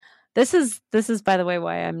This is by the way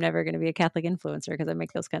why I'm never going to be a Catholic influencer, because I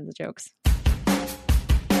make those kinds of jokes.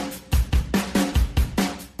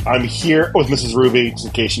 I'm here with Mrs. Ruvi, just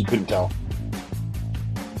in case you couldn't tell.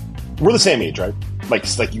 We're the same age, right?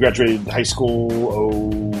 Like you graduated high school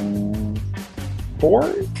 04,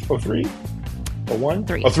 03, 01?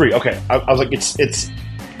 3. 03, okay. I was like,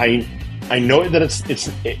 I know that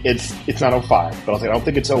it's not 05, but I was like, I don't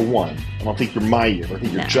think it's 01. I don't think you're my year. I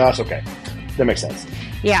think you're just, okay. That makes sense.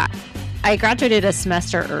 Yeah. I graduated a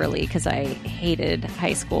semester early because I hated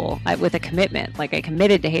high school with a commitment. Like, I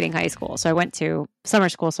committed to hating high school. So I went to summer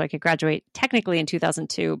school so I could graduate technically in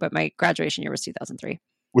 2002, but my graduation year was 2003.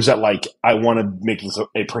 Was that like, I want to make this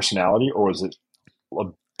a personality, or was it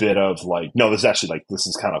a bit of like, no, this is actually like, this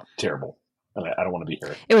is kind of terrible and I don't want to be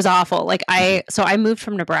here? It was awful. Like, I moved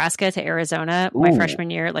from Nebraska to Arizona my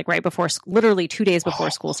freshman year, like right before, literally 2 days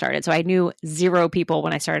before school started. So I knew 0 people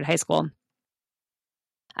when I started high school.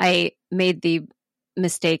 I made the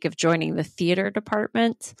mistake of joining the theater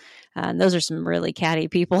department. And those are some really catty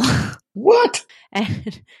people. What?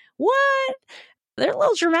 And what? They're a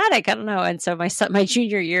little dramatic. I don't know. And so my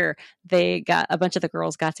junior year, a bunch of the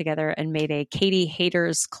girls got together and made a Katie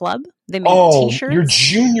Haters Club. They made T-shirts. Your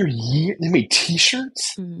junior year? They made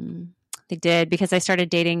T-shirts? They did, because I started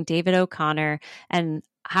dating David O'Connor. And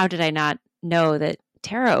how did I not know that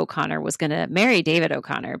Tara O'Connor was going to marry David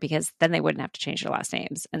O'Connor, because then they wouldn't have to change their last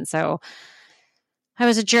names. And so I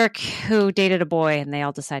was a jerk who dated a boy, and they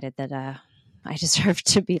all decided that I deserved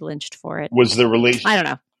to be lynched for it. Was the I don't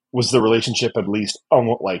know. Was the relationship at least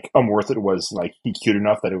worth it? Was like he cute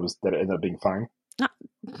enough that it ended up being fine?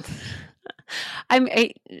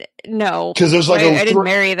 No, because there's like I didn't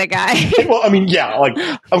marry the guy. Well, I mean, yeah, like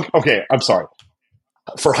okay, I'm sorry.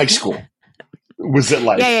 For high school, was it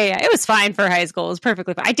like? Yeah. It was fine for high school. It was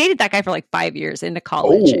perfectly fine. I dated that guy for like 5 years into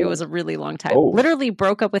college. It was a really long time. Literally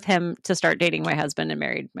broke up with him to start dating my husband and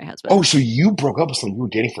married my husband. Oh, so you broke up with someone you were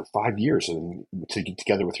dating for 5 years and to get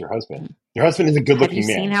together with your husband. Your husband is a good-looking man.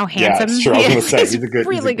 Have you seen how handsome? Yeah, sure. I was going to say he's a good,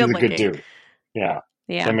 really he's a good dude. Yeah,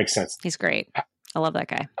 that makes sense. He's great. I love that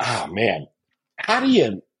guy. Oh man, do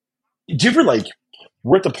you ever like?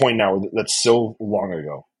 We're at the point now that's so long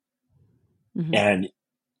ago, and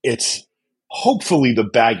it's. Hopefully the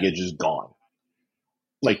baggage is gone.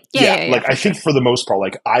 Like, I think for the most part,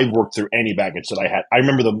 like I worked through any baggage that I had. I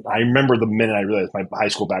remember the minute I realized my high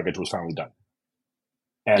school baggage was finally done.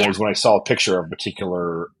 And it was when I saw a picture of a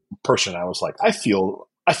particular person, I was like, I feel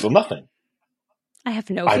nothing. I have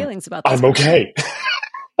no feelings about this. I'm okay.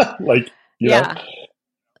 Like, you know?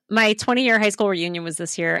 My 20-year high school reunion was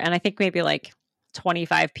this year, and I think maybe like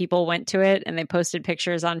 25 people went to it, and they posted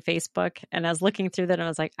pictures on Facebook, and I was looking through that and I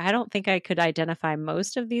was like, I don't think I could identify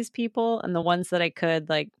most of these people, and the ones that I could,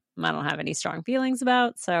 like, I don't have any strong feelings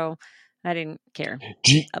about, so I didn't care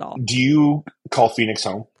at all. Do you call Phoenix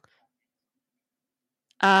home?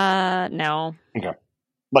 No. Okay.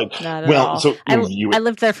 Like, not at all. So I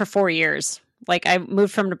lived there for 4 years. Like, I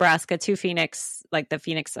moved from Nebraska to Phoenix, like the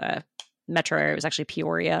Phoenix metro area. It was actually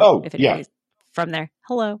Peoria. Oh, yeah. From there.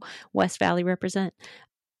 Hello, West Valley represent.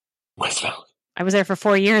 West Valley. I was there for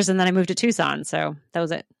 4 years, and then I moved to Tucson, so that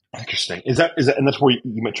was it. Interesting. Is that and that's where you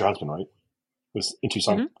met your husband, right? It was in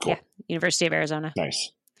Tucson? Mm-hmm. Cool. Yeah, University of Arizona.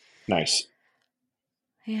 Nice.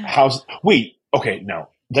 Yeah. Okay, now,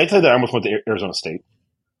 did I tell you that I almost went to Arizona State?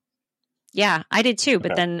 Yeah, I did too.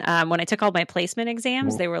 But then when I took all my placement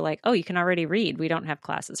exams, they were like, oh, you can already read. We don't have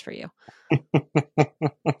classes for you.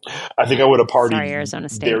 I think I would have partied Arizona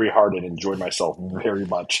State. Very hard and enjoyed myself very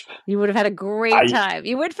much. You would have had a great time.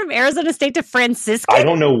 You went from Arizona State to Francisco? I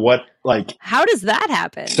don't know what, like... How does that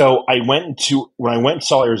happen? So when I went and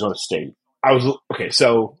saw Arizona State, I was, okay,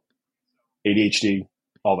 so ADHD,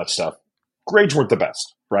 all that stuff. Grades weren't the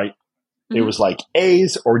best, right? Mm-hmm. It was like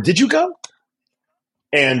A's or did you go?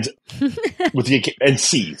 And with and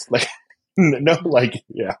C's, like no, like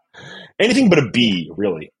anything but a B,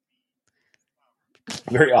 really.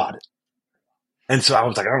 Very odd. And so I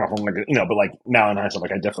was like, I don't know if I'm gonna, but like now in hindsight,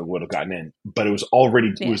 like I definitely would have gotten in. But it was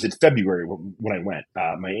already it was in February when I went.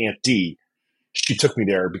 My Aunt Dee, she took me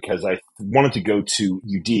there because I wanted to go to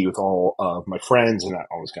UD with all of my friends, and I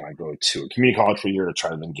was gonna go to a community college for a year to try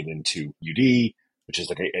to then get into UD, which is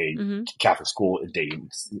like a Catholic school in Dayton.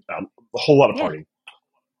 A whole lot of partying.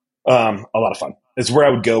 A lot of fun. It's where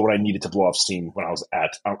I would go when I needed to blow off steam when I was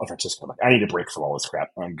at Francisco. Like, I need a break from all this crap.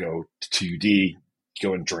 I'd go to UD,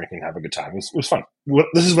 go and drink and have a good time. It was fun.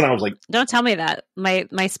 This is when I was like... Don't tell me that. My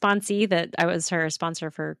sponsee, that I was her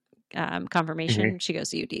sponsor for confirmation, she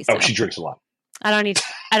goes to UD. So. Oh, she drinks a lot. I don't need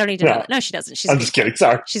to know that. No, she doesn't. I'm just kidding.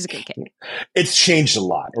 Sorry. She's a good kid. It's changed a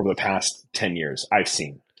lot over the past 10 years. I've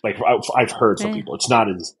seen. Like, I've heard from people. It's not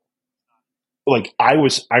as... like I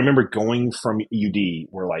remember going from UD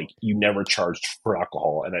where like you never charged for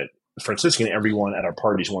alcohol, and at Franciscan, everyone at our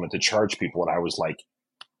parties wanted to charge people, and I was like,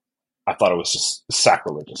 I thought it was just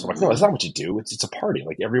sacrilegious. I'm like, no, that's not what you do. It's a party,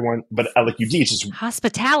 like everyone. But like UD, it's just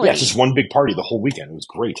hospitality. Yeah, it's just one big party the whole weekend. It was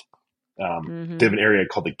great. They have an area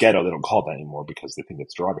called the Ghetto. They don't call it that anymore because they think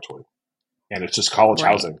it's derogatory, and it's just college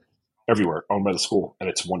housing everywhere owned by the school, and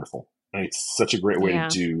it's wonderful. And it's such a great way to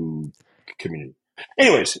do community.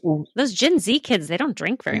 Anyways, those Gen Z kids, they don't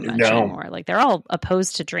drink very much anymore. Like they're all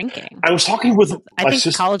opposed to drinking. I was talking with I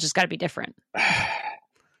think college has got to be different.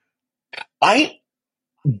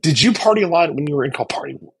 Did you party a lot when you were in college?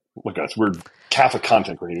 Party? Look at us. We're Catholic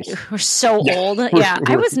content creators. We're so old. Yeah.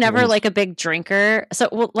 I was never like a big drinker.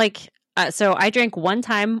 So so I drank one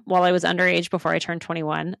time while I was underage before I turned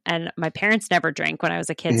 21, and my parents never drank when I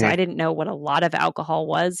was a kid. So I didn't know what a lot of alcohol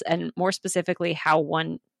was, and more specifically how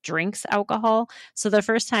one drinks alcohol. So the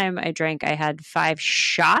first time I drank, I had 5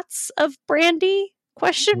 shots of brandy ?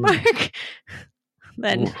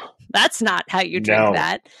 Then that's not how you drink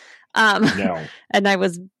that. No. And I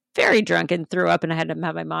was very drunk and threw up, and I had to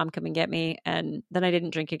have my mom come and get me. And then I didn't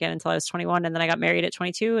drink again until I was 21. And then I got married at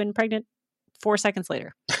 22 and pregnant 4 seconds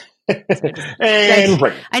later. So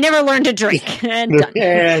I never learned to drink. And done.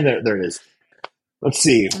 There it is. Let's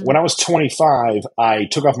see. When I was 25, I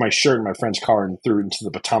took off my shirt in my friend's car and threw it into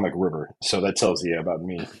the Potomac River. So that tells you about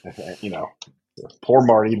me. Poor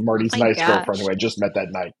Marty. Marty's nice girlfriend who I just met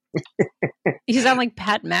that night. You sound like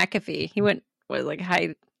Pat McAfee. He went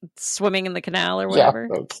swimming in the canal or whatever.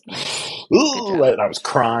 Yeah, and I was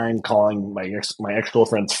crying, calling my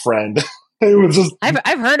ex-girlfriend's friend. It was just.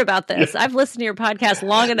 I've heard about this. Yeah. I've listened to your podcast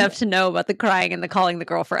long enough to know about the crying and the calling the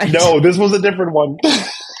girlfriend. No, this was a different one.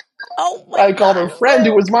 I called a friend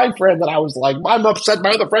who was my friend, and I was like, I'm upset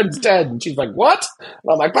my other friend's dead. And she's like, what?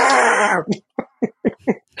 And I'm like, ah!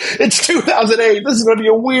 It's 2008. This is going to be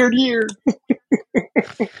a weird year.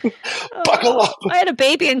 Buckle up. I had a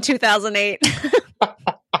baby in 2008.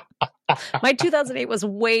 My 2008 was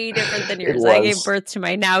way different than yours. I gave birth to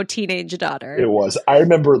my now teenage daughter. It was. I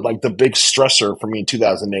remember like the big stressor for me in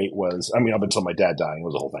 2008 was, up until my dad dying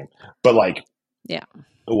was the whole thing. But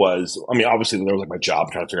it was, obviously there was like my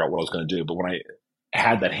job trying to figure out what I was going to do. But when I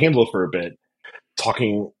had that handle for a bit,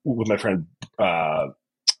 talking with my friend, I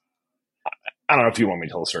don't know if you want me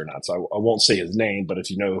to tell this or not, so I won't say his name, but if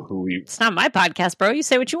you know who he... It's not my podcast, bro. You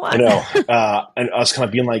say what you want. I know. And us kind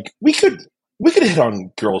of being like, we could hit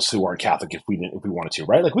on girls who aren't Catholic if we wanted to,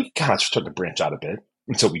 right? Like we could kind of start to branch out a bit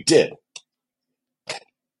until we did.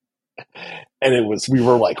 And we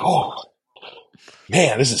were like, oh,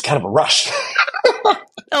 man, this is kind of a rush.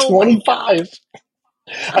 25.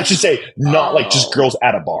 I should say, not like just girls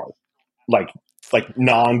at a bar. Like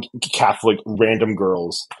non-Catholic random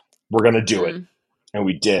girls. We're going to do it. And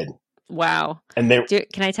we did. Wow. And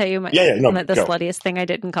can I tell you the sluttiest thing I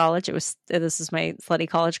did in college? This is my slutty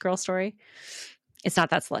college girl story. It's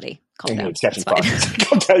not that slutty. Calm down. It's catching fire.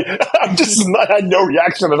 I had no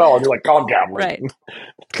reaction at all. And you're like, calm down, Luke. Right.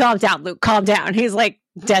 Calm down, Luke. Calm down. He's like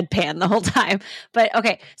deadpan the whole time. But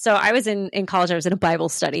okay. So I was in college. I was in a Bible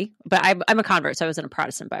study, but I'm a convert. So I was in a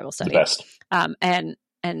Protestant Bible study. The best.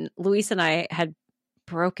 And Luis and I had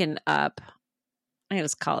broken up. It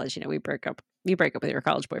was college, we break up. You break up with your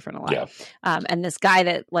college boyfriend a lot. Yeah. And this guy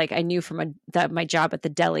that I knew from my job at the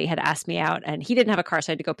deli had asked me out, and he didn't have a car, so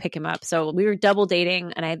I had to go pick him up. So we were double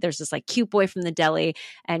dating, and there's this cute boy from the deli,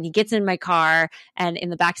 and he gets in my car, and in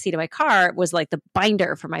the back seat of my car was the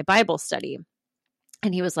binder for my Bible study.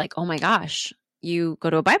 And he was like, oh my gosh, you go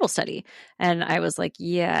to a Bible study? And I was like,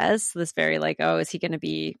 yes. This very is he going to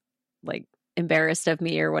be embarrassed of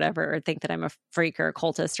me or whatever, or think that I'm a freak or a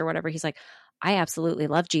cultist or whatever? He's like, I absolutely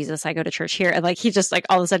love Jesus. I go to church here. And he just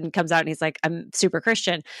all of a sudden comes out and he's like, I'm super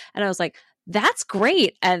Christian. And I was like, that's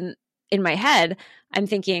great. And in my head, I'm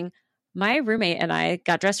thinking, my roommate and I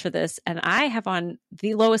got dressed for this, and I have on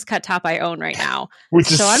the lowest cut top I own right now.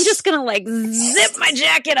 So I'm just going to zip my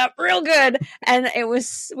jacket up real good. And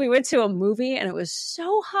we went to a movie, and it was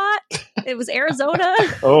so hot. It was Arizona.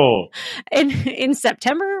 in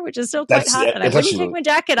September, which is still quite hot. And I wouldn't take my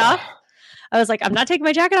jacket off. I was like, I'm not taking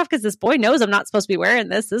my jacket off because this boy knows I'm not supposed to be wearing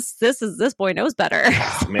this. This boy knows better.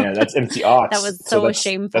 Oh, man, that's empty odds. That was so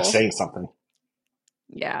shameful. That's saying something.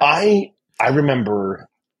 Yeah. I remember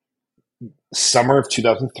summer of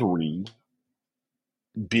 2003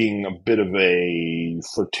 being a bit of a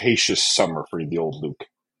flirtatious summer for the old Luke.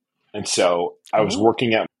 And so I was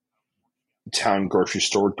working at town grocery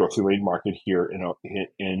store, Dorothy Lane Market here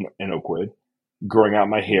in Oakwood, growing out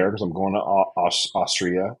my hair because I'm going to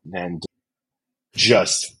Austria, and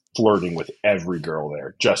just flirting with every girl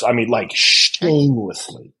there.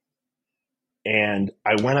 Shamelessly. And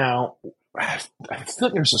I went out. I feel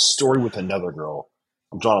like there's a story with another girl.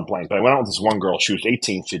 I'm drawing a blank, but I went out with this one girl. She was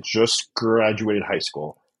 18. She had just graduated high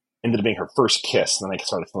school. Ended up being her first kiss. And then I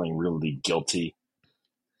started feeling really guilty.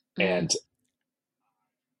 Mm. And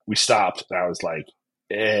we stopped. And I was like,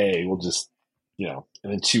 hey, we'll just, And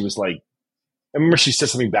then she was like, I remember she said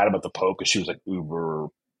something bad about the Pope because she was like uber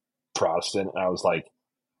Protestant. And I was like,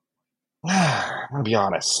 I'm going to be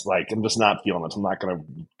honest. Like, I'm just not feeling this. I'm not going to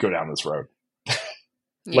go down this road.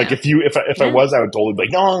 Like Yeah. if I was, I would totally be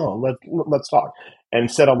like, no, let's talk. And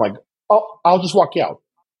instead, I'm like, oh, I'll just walk you out.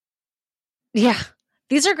 Yeah.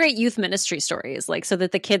 These are great youth ministry stories, like so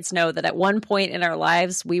that the kids know that at one point in our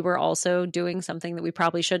lives, we were also doing something that we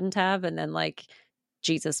probably shouldn't have. And then like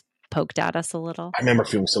Jesus poked at us a little. I remember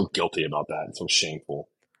feeling so guilty about that and so shameful.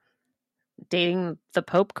 Dating the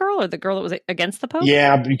Pope girl or the girl that was against the Pope?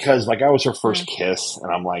 Yeah, because like I was her first kiss,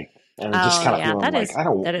 and I'm like, and just kind of feeling that like is, I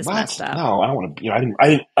don't. that is What? messed up. No, I don't want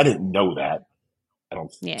to. I didn't know that. I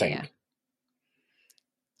don't think. Yeah.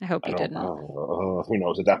 I hope you didn't. Who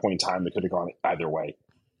knows? At that point in time, it could have gone either way.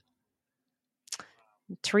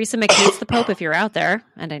 Theresa McHate's the Pope if you're out there,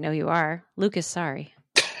 and I know you are. Luke is sorry.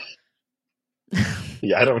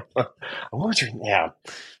 Yeah, I don't. What was her? Yeah.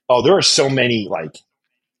 Oh, there are so many. Like,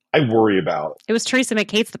 I worry about. It was Theresa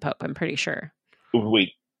McHate's the Pope. I'm pretty sure.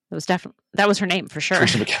 Wait. It was definitely that was her name for sure.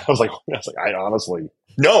 Theresa McHate. I was like, I honestly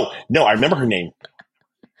no. I remember her name.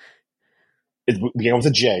 It began with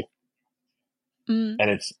a J, and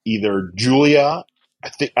it's either Julia. I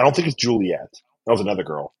don't think it's Juliet. That was another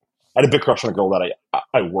girl. I had a big crush on a girl that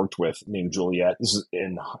I worked with named Juliet. This is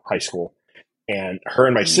in high school. And her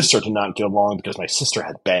and my sister did not get along because my sister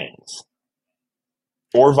had bangs.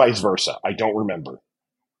 Or vice versa. I don't remember.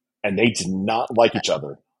 And they did not like each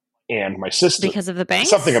other. And my sister... Because of the bangs?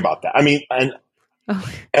 Something about that. I mean, and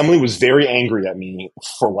Emily was very angry at me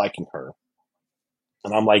for liking her.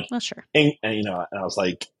 And I'm like... Well, sure. And I was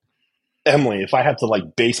like, Emily, if I have to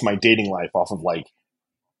like base my dating life off of like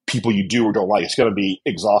people you do or don't like, it's going to be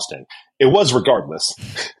exhausting. It was regardless.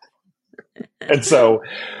 And so,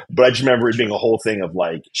 but I just remember it being a whole thing of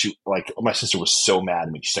like, my sister was so mad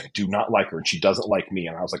at me. She's like, I do not like her. And she doesn't like me.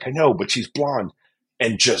 And I was like, I know, but she's blonde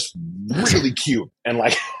and just really cute. And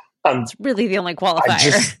like, it's really the only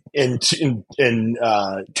qualifier. In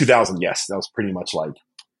 2000, yes, that was pretty much like,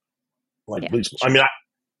 yeah, I mean,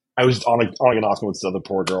 I was on and off with this other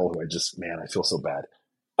poor girl who I feel so bad.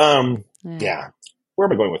 Yeah. Where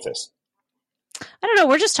am I going with this? I don't know.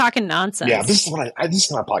 We're just talking nonsense. Yeah, this is this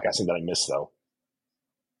is not podcasting that I miss, though.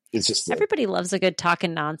 It's just everybody loves a good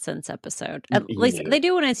talking nonsense episode. At least they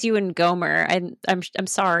do when it's you and Gomer. I'm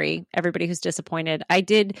sorry, everybody who's disappointed. I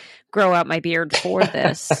did grow out my beard for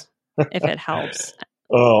this, if it helps.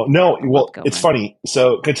 Oh no! Well, it's funny.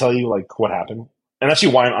 So, can I tell you like what happened? And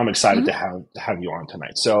actually, why I'm excited to have you on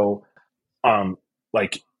tonight. So,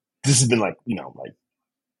 like this has been like like.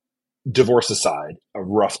 Divorce aside, a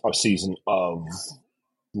rough season of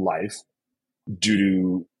life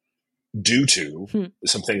due to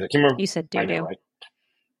some things. I can't remember. You said due to, right?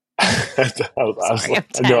 I did the same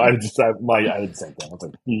thing. I was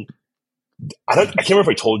like, I can't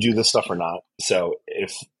remember if I told you this stuff or not. So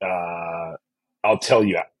if I'll tell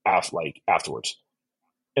you afterwards.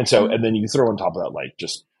 And so, and then you throw on top of that, like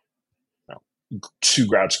just 2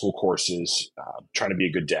 grad school courses, trying to be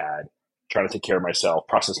a good dad, trying to take care of myself,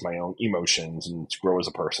 process my own emotions, and grow as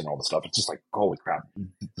a person, all this stuff. It's just like, holy crap,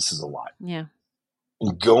 this is a lot. Yeah.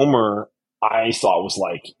 And Gomer, I thought was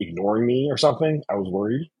like ignoring me or something. I was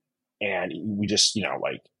worried. And we just, I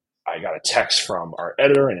got a text from our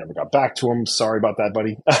editor and never got back to him. Sorry about that,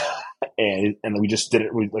 buddy. and then we just did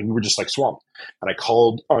it. We were just like swamped. And I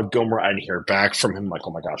called Gomer. I didn't hear back from him. Like,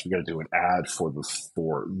 oh my gosh, we got to do an ad for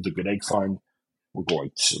the Good Egg Fund. We're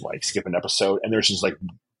going to like skip an episode. And there's just like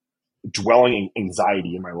dwelling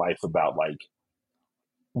anxiety in my life about like,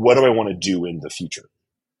 what do I want to do in the future?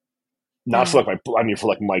 Not for like for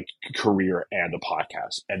like my career and the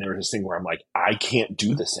podcast. And there's this thing where I'm like, I can't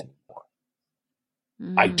do this anymore.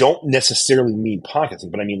 I don't necessarily mean podcasting,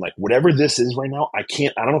 but I mean like whatever this is right now, I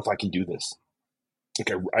don't know if I can do this. Like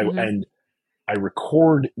and I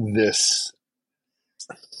record this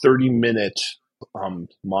 30-minute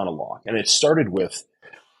monologue, and it started with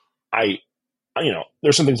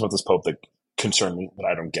there's some things about this Pope that concern me that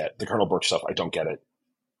I don't get. The Colonel Burke stuff, I don't get it.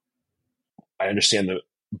 I understand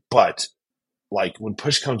but like when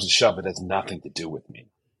push comes to shove, it has nothing to do with me.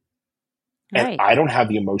 Right. And I don't have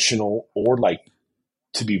the emotional or like,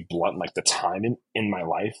 to be blunt, like the time in my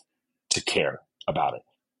life to care about it.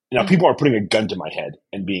 Now people are putting a gun to my head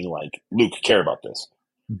and being like, Luke, care about this.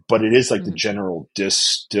 But it is like the general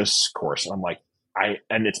discourse. And I'm like,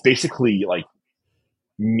 and it's basically like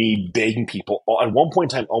me begging people at one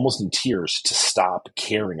point in time, almost in tears, to stop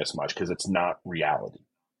caring as much because it's not reality.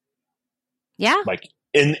 Yeah. Like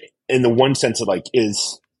in the one sense of like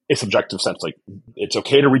is a subjective sense, like it's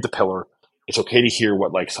okay to read The Pillar. It's okay to hear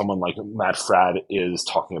what like someone like Matt Fradd is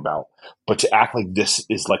talking about, but to act like this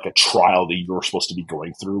is like a trial that you're supposed to be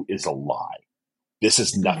going through is a lie. This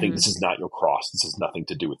is nothing. Mm-hmm. This is not your cross. This has nothing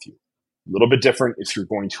to do with you. A little bit different if you're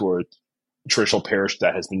going to a traditional parish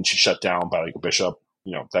that has been shut down by like a bishop.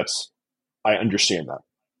 I understand that,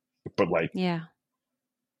 but like, Yeah.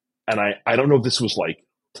 and I don't know if this was like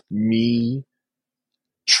me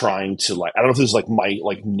trying to like, I don't know if this was like my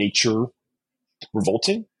like nature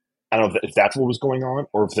revolting. I don't know if that's what was going on,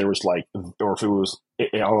 or if there was like, or if it was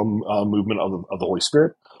a movement of the Holy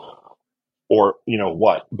Spirit, or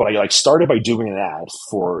what. But I like started by doing an ad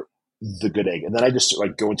for the Good Egg, and then I just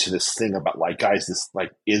like go into this thing about like, guys, this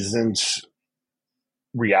like isn't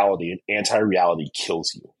reality, and anti-reality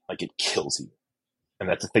kills you. Like it kills you, and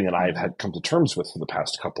that's the thing that I've had come to terms with for the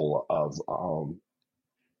past couple of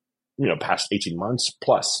past 18 months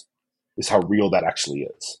plus, is how real that actually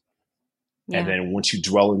is. Yeah. And then once you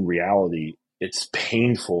dwell in reality, it's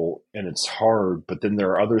painful and it's hard, but then there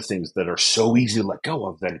are other things that are so easy to let go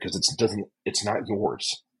of then, because it's not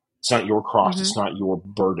yours. It's not your cross. Mm-hmm. It's not your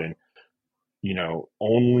burden.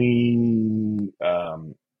 Only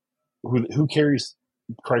who carries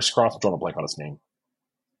Christ's cross? I'm drawing a blank on his name.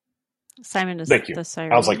 Simon is Thank you. the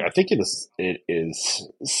Cyrene. I was like, I think it is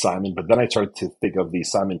Simon, but then I started to think of the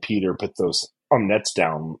Simon Peter put those nets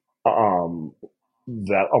down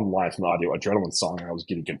that online from the Audio Adrenaline song, and I was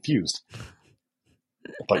getting confused.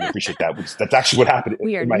 I thought you'd appreciate that. That's actually what happened.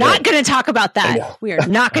 We are not going to talk about that. We are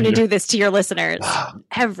not going to do this to your listeners.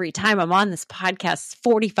 Every time I'm on this podcast,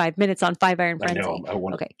 45 minutes on Five Iron Frenzy. I know.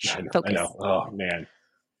 Okay, focus. I know. Oh, man.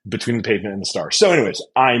 Between the pavement and the stars. So anyways,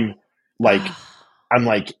 I'm like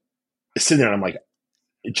sitting there and I'm like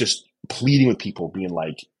just pleading with people, being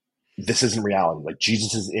like, this isn't reality. Like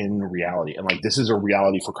Jesus is in reality. And like, this is a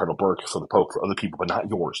reality for Cardinal Burke, for the Pope, for other people, but not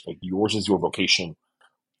yours. Like yours is your vocation,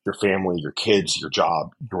 your family, your kids, your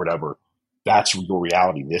job, your whatever. That's your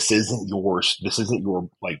reality. This isn't yours. This isn't your,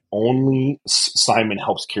 like, only Simon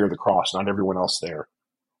helps carry the cross, not everyone else there.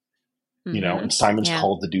 Mm-hmm. And Simon's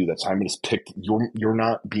called to do that. Simon is picked. You're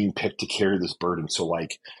not being picked to carry this burden. So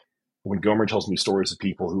like, when Gomer tells me stories of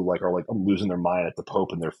people who like are like losing their mind at the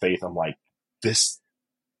Pope and their faith, I'm like, this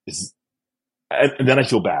is, and then I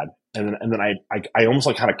feel bad, and then I almost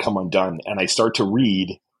like kind of come undone, and I start to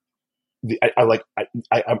read.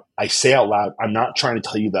 I say out loud, I'm not trying to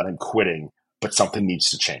tell you that I'm quitting, but something needs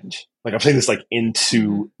to change. Like I'm saying this like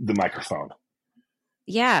into the microphone.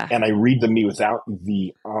 Yeah. And I read me without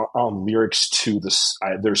the lyrics to this.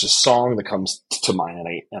 There's a song that comes to mind,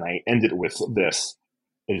 and I end it with this.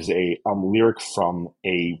 It is a lyric from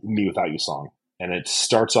a Me Without You song. And it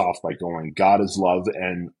starts off by going, God is love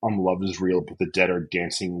and love is real, but the dead are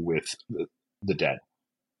dancing with the dead.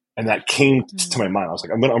 And that came to my mind. I was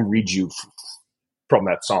like, I'm going to read you from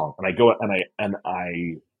that song. And I go and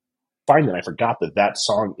I find that I forgot that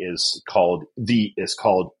song is called The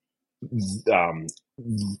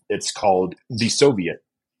Soviet.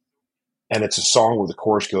 And it's a song where the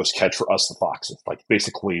chorus goes, catch for us the foxes, like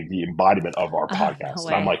basically the embodiment of our podcast. No,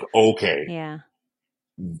 and I'm like, okay, yeah,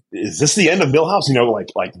 is this the end of Millhouse?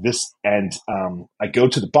 Like this. And I go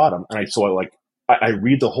to the bottom, and I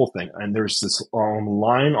read the whole thing, and there's this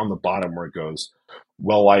line on the bottom where it goes,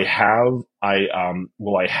 "Well, I have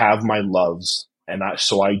my loves, and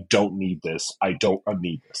so I don't need this. I don't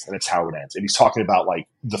need this." And it's how it ends. And he's talking about like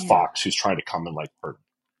the fox who's trying to come and like hurt.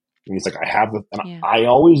 And he's like, I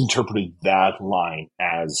always interpreted that line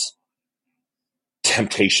as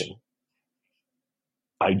temptation.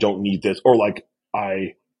 I don't need this, or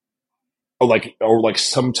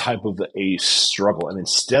some type of a struggle. And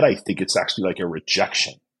instead, I think it's actually like a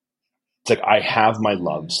rejection. It's like, I have my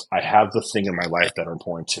loves. I have the thing in my life that are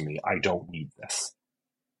important to me. I don't need this.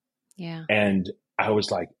 Yeah. And I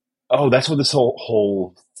was like, oh, that's what this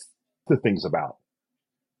whole thing's about.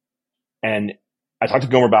 And I talked to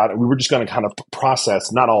Gomer about it. We were just going to kind of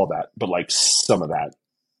process, not all of that, but like some of that.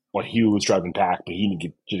 When he was driving back, but he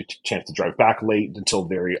didn't get a chance to drive back late until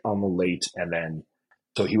very late. And then,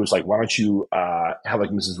 so he was like, why don't you have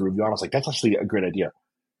like Mrs. Ruvi on? I was like, that's actually a great idea.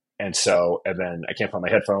 And then I can't find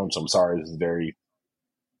my headphones. So I'm sorry. This is very,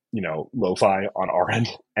 lo-fi on our end.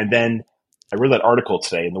 And then I read that article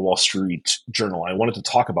today in the Wall Street Journal. I wanted to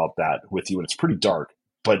talk about that with you, and it's pretty dark.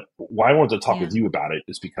 But why I wanted to talk with you about it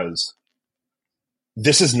is because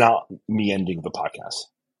this is not me ending the podcast.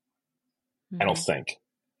 I don't think.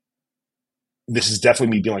 this is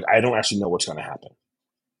definitely me being like, I don't actually know what's going to happen.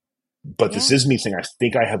 But this is me saying, I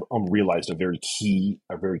think I have realized a very key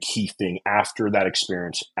thing after that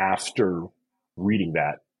experience, after reading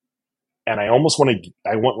that. And I almost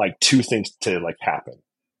want like two things to like happen.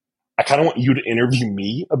 I kind of want you to interview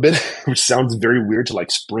me a bit, which sounds very weird to like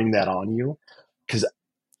spring that on you, because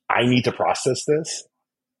I need to process this.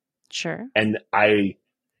 Sure. And I'm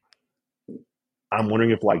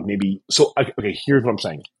wondering if like maybe, so, okay, here's what I'm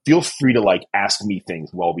saying. Feel free to like ask me things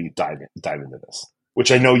while we dive into this,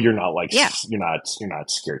 which I know you're not like, you're not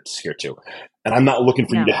scared to. And I'm not looking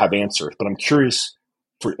for you to have answers, but I'm curious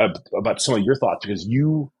about some of your thoughts, because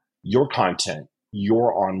your content,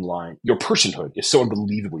 your online, your personhood is so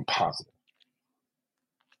unbelievably positive.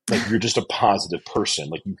 Like, you're just a positive person.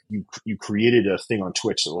 Like, you created a thing on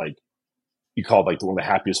Twitch that like you called like one of the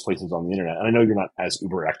happiest places on the internet. And I know you're not as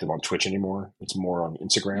uber active on Twitch anymore. It's more on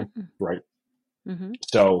Instagram, right? Mm-hmm.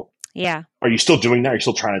 So yeah, are you still doing that? Are you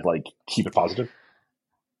still trying to like keep it positive?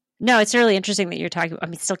 No, it's really interesting that you're talking. I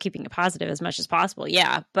mean, still keeping it positive as much as possible.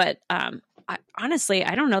 Yeah, but honestly,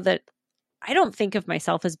 I don't know that. I don't think of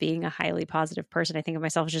myself as being a highly positive person. I think of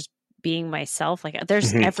myself as just being myself. Like,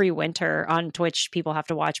 there's every winter on Twitch, people have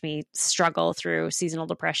to watch me struggle through seasonal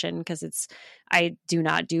depression because I do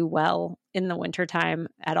not do well in the wintertime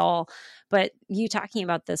at all. But you talking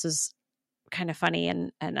about this was kind of funny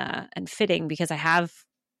and fitting, because I have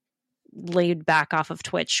laid back off of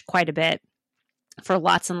Twitch quite a bit for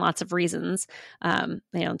lots and lots of reasons.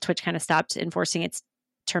 Twitch kind of stopped enforcing its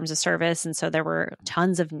terms of service, and so there were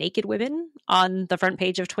tons of naked women on the front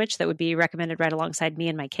page of Twitch that would be recommended right alongside me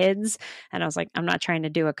and my kids. And I was like, I'm not trying to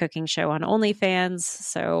do a cooking show on OnlyFans,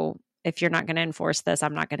 so if you're not going to enforce this,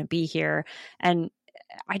 I'm not going to be here. And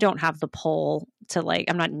I don't have the pull to, like,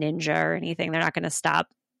 I'm not Ninja or anything. They're not going to stop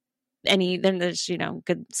then there's,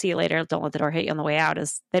 good, see you later, don't let the door hit you on the way out,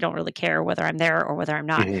 is they don't really care whether I'm there or whether I'm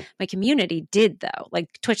not. My community did, though, like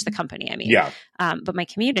Twitch, the company, I mean. Yeah. But my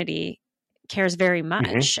community cares very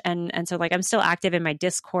much. And so, like, I'm still active in my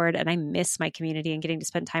Discord, and I miss my community and getting to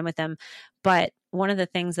spend time with them. But one of the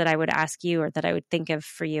things that I would ask you, or that I would think of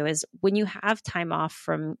for you, is when you have time off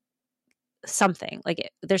from something, like,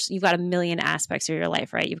 you've got a million aspects of your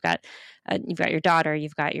life, right? You've got your daughter,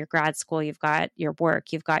 you've got your grad school, you've got your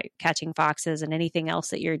work, you've got catching foxes, and anything else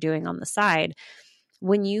that you're doing on the side.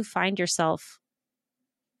 When you find yourself,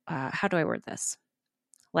 how do I word this?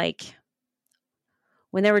 Like,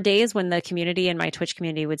 when there were days when the community and my Twitch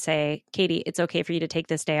community would say, Katie, it's okay for you to take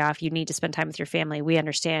this day off. You need to spend time with your family. We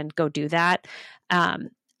understand. Go do that.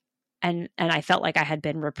 And I felt like I had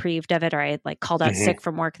been reprieved of it, or I had like called out sick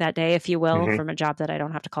from work that day, if you will, from a job that I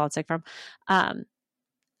don't have to call it sick from. I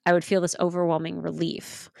would feel this overwhelming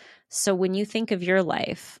relief. So when you think of your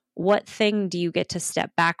life, what thing do you get to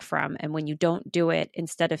step back from? And when you don't do it,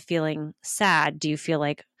 instead of feeling sad, do you feel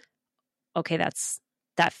like, okay,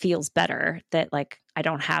 that feels better, that like I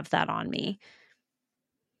don't have that on me?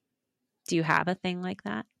 Do you have a thing like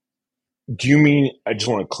that? Do you mean, I just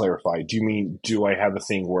want to clarify, do you mean, do I have a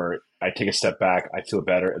thing where I take a step back, I feel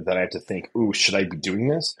better, and then I have to think, ooh, should I be doing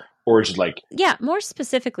this? Or is it like... Yeah, more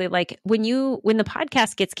specifically, like when the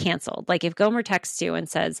podcast gets canceled, like if Gomer texts you and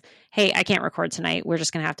says, hey, I can't record tonight, we're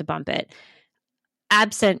just going to have to bump it.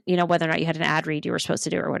 Absent, whether or not you had an ad read you were supposed to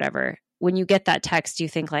do or whatever, when you get that text, you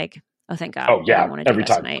think like, oh, thank God. Oh, yeah, I don't want to do every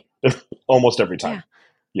that time. Tonight. Almost every time.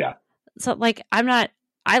 Yeah. So like,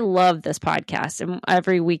 I love this podcast, and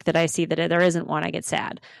every week that I see that there isn't one, I get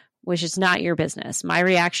sad, which is not your business. My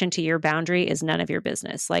reaction to your boundary is none of your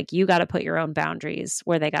business. Like, you got to put your own boundaries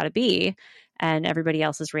where they got to be, and everybody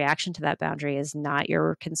else's reaction to that boundary is not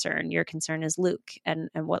your concern. Your concern is Luke and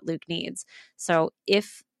what Luke needs. So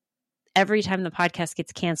if every time the podcast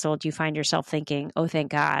gets canceled, you find yourself thinking, oh,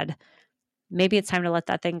 thank God, maybe it's time to let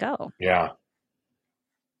that thing go. Yeah.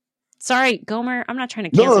 Sorry, Gomer, I'm not trying to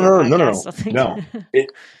cancel your podcast. No.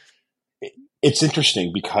 It's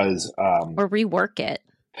interesting because... or rework it.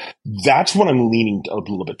 That's what I'm leaning a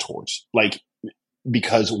little bit towards. Like,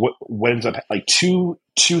 because what ends up... Like, two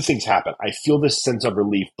things happen. I feel this sense of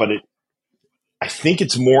relief, but I think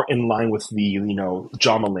it's more in line with the,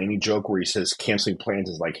 John Mulaney joke where he says canceling plans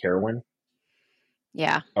is like heroin.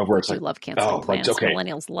 Yeah. Where it's like, love canceling plans. Like, okay.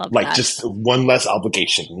 Millennials love like that. Just one less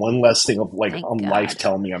obligation, one less thing of like on life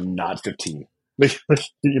telling me I'm not 15.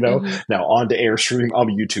 Now on to Airstream, on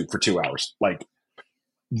YouTube for 2 hours. Like,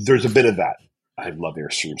 there's a bit of that. I love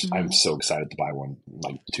Airstreams. I'm so excited to buy one in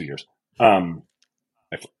like 2 years. I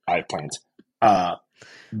have plans.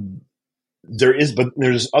 There's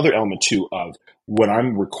this other element too of when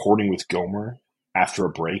I'm recording with Gomer after a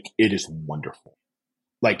break, it is wonderful.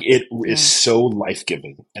 Like, it is so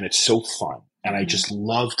life-giving and it's so fun. And I just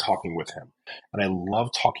love talking with him. And I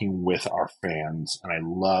love talking with our fans. And I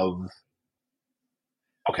love,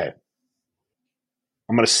 okay,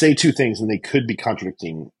 I'm going to say two things and they could be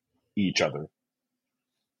contradicting each other.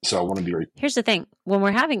 So I want to be very. Here's the thing. When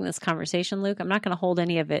we're having this conversation, Luke, I'm not going to hold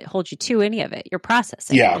you to any of it. You're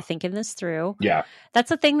processing. Yeah. You're thinking this through. Yeah. That's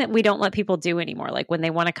the thing that we don't let people do anymore. Like when they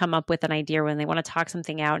want to come up with an idea, when they want to talk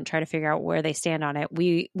something out and try to figure out where they stand on it,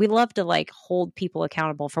 we love to like hold people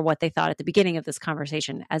accountable for what they thought at the beginning of this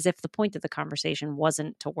conversation, as if the point of the conversation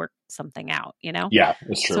wasn't to work something out, you know? Yeah,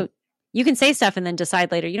 that's true. So you can say stuff and then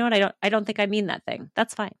decide later, you know what, I don't think I mean that thing.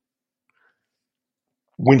 That's fine.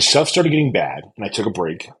 When stuff started getting bad and I took a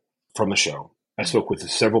break from the show, I spoke with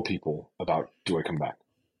several people about, do I come back?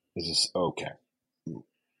 Is this okay?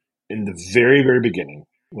 In the very, very beginning,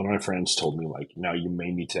 one of my friends told me, like, no, you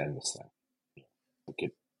may need to end this thing.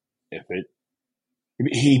 Like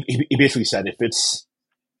he basically said, if it's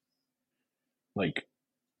like,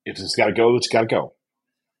 if it's got to go, it's got to go.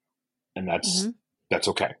 And that's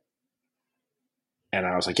okay. And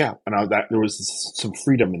I was like, yeah. And there was some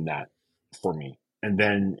freedom in that for me. And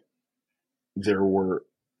then there were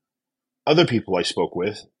other people I spoke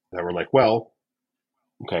with that were like, well,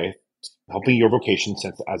 okay, helping your vocation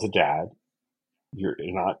since as a dad,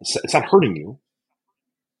 it's not hurting you.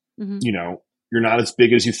 You know, you're not as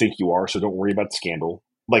big as you think you are, so don't worry about the scandal.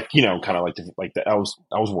 Like, you know, kind of like that. I was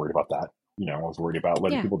worried about that. You know, I was worried about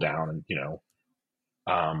letting people down, and you know,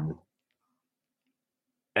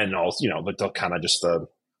 and also, you know, the kind of just the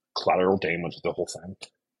collateral damage of the whole thing.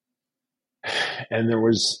 And there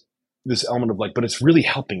was this element of like, but it's really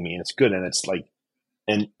helping me, and it's good, and it's like,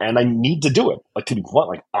 and I need to do it. Like, to be blunt,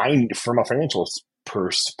 like from a financial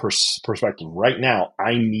perspective right now,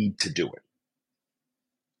 I need to do it.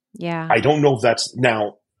 Yeah. I don't know if that's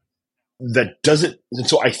now that doesn't. And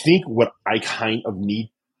so I think what I kind of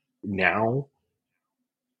need now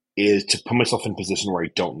is to put myself in a position where I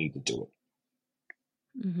don't need to do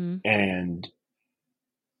it. And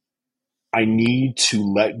I need to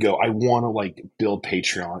let go. I want to like build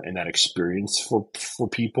Patreon and that experience for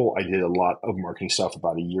people. I did a lot of marketing stuff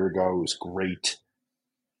about a year ago. It was great.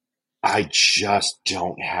 I just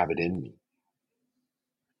don't have it in me.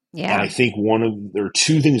 Yeah. And I think there are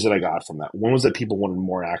two things that I got from that. One was that people wanted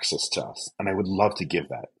more access to us, and I would love to give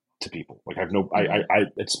that to people. Like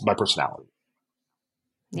it's my personality.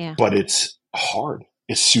 Yeah. But it's hard.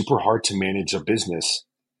 It's super hard to manage a business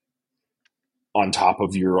on top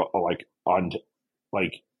of your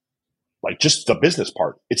just the business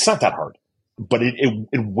part. It's not that hard, but it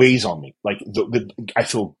weighs on me. Like I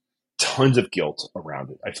feel tons of guilt around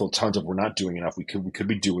it. I feel tons of, we're not doing enough. We could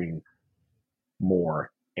be doing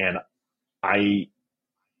more. And I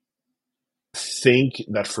think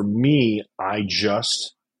that for me, I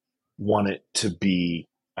just want it to be,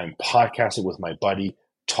 I'm podcasting with my buddy,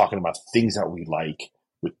 talking about things that we like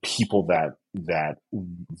with people that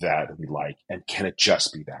we like. And can it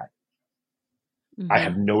just be that? I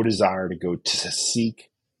have no desire to go to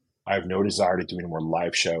Seek. I have no desire to do any more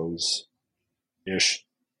live shows ish.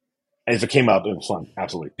 And if it came up, it was fun.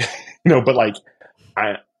 Absolutely. But like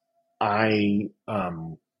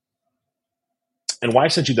and why I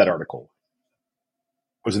sent you that article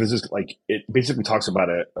was, this is like, it basically talks about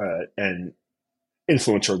an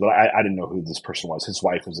influencer that I didn't know who this person was. His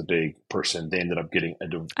wife was a big person. They ended up getting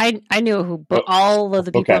I knew who all of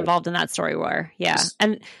the people involved in that story were. Yeah.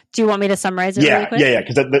 And do you want me to summarize it really quick? Yeah.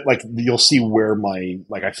 Because like you'll see where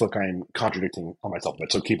I feel like I'm contradicting on myself.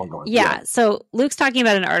 But so keep on going. Yeah. So Luke's talking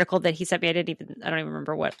about an article that he sent me. I don't even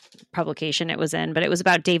remember what publication it was in, but it was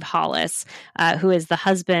about Dave Hollis, who is the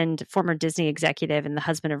husband, former Disney executive, and the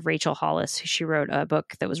husband of Rachel Hollis, who she wrote a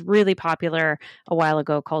book that was really popular a while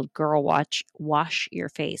ago called Girl Wash Your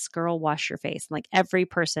Face. Girl Wash Your Face. And like every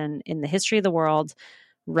person in the history of the world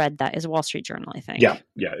read that. Is Wall Street Journal, I think. Yeah,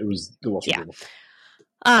 it was the Wall Street Journal.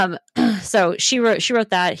 So she wrote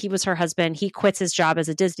that. He was her husband. He quits his job as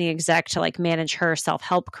a Disney exec to like manage her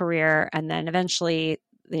self-help career, and then eventually,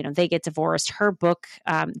 they get divorced. Her book,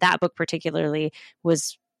 that book particularly,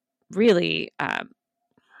 was really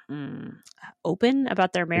open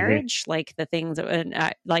about their marriage, like the things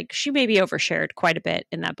that, like she maybe overshared quite a bit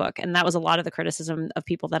in that book, and that was a lot of the criticism of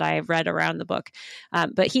people that I have read around the book.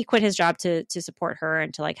 But he quit his job to support her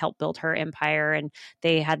and to like help build her empire, and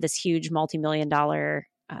they had this huge multi-million-dollar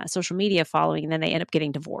social media following, and then they end up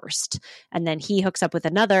getting divorced. And then he hooks up with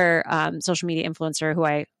another social media influencer who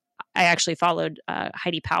I actually followed,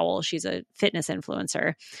 Heidi Powell. She's a fitness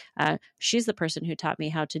influencer. She's the person who taught me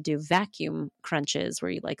how to do vacuum crunches where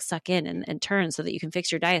you like suck in and turn so that you can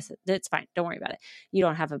fix your diet. It's fine. Don't worry about it. You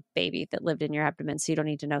don't have a baby that lived in your abdomen, so you don't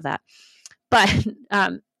need to know that. But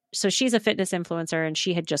so she's a fitness influencer, and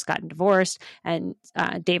she had just gotten divorced, and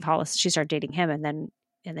Dave Hollis, she started dating him, and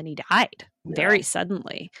then he died very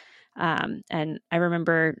suddenly. And I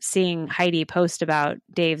remember seeing Heidi post about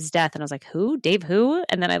Dave's death, and I was like, who? Dave who?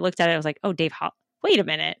 And then I looked at it, I was like, oh, Dave Hollis. Wait a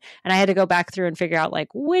minute. And I had to go back through and figure out, like,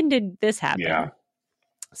 when did this happen? Yeah.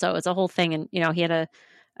 So it's a whole thing. And, he had a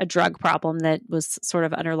drug problem that was sort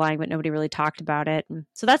of underlying, but nobody really talked about it. And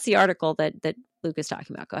so that's the article that Luke is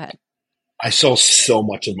talking about. Go ahead. I saw so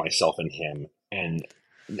much of myself in him, and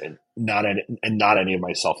not any of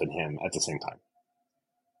myself in him at the same time.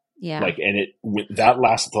 Yeah. Like, and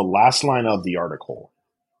the last line of the article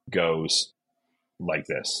goes like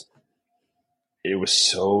this. It was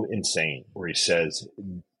so insane, where he says,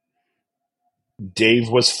 Dave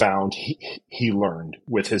was found, he learned,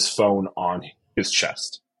 with his phone on his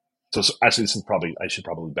chest. So actually, I should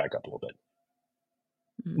probably back up a little bit.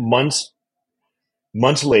 Mm-hmm.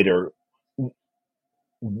 Months later,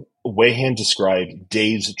 Wayhan described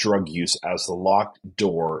Dave's drug use as the locked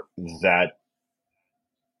door that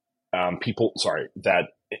that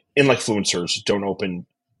influencers don't open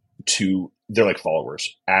to their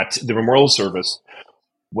followers. At the memorial service,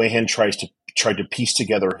 Wayhan tried to piece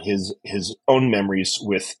together his own memories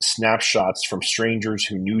with snapshots from strangers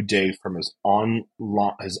who knew Dave from his online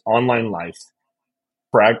life.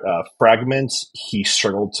 Fragments he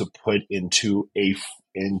struggled to put into a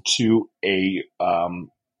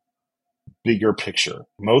bigger picture.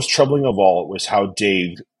 Most troubling of all was how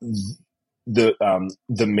Dave, the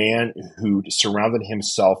man who surrounded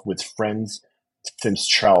himself with friends since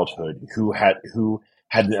childhood, who had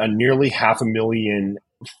nearly 500,000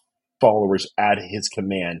 followers at his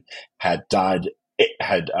command, had died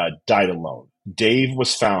alone. Dave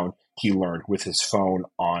was found, he learned, with his phone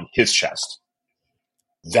on his chest.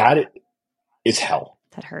 That is hell.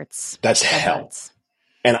 That hurts. That's hell. Hurts.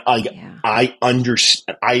 And I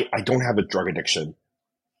understand. I don't have a drug addiction.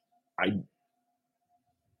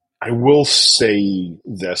 I will say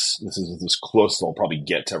this. This is as close as I'll probably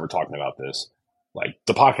get to ever talking about this. Like,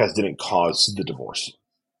 the podcast didn't cause the divorce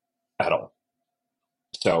at all.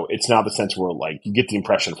 So it's not the sense where, like, you get the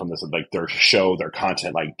impression from this that, like, their show, their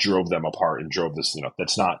content, like, drove them apart and drove this,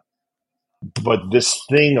 that's not. But this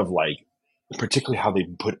thing of, like, particularly how they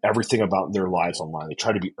put everything about their lives online. They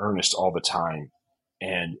try to be earnest all the time.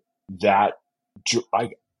 And that,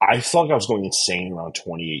 I felt like I was going insane around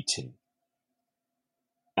 2018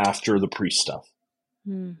 after the priest stuff.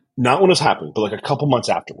 Mm. Not when it was happening, but like a couple months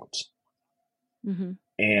afterwards. Mm-hmm.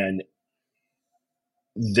 And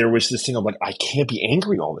there was this thing of, like, I can't be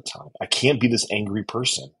angry all the time. I can't be this angry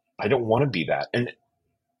person. I don't want to be that. And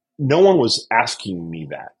no one was asking me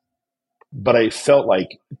that. But I felt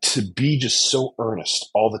like to be just so earnest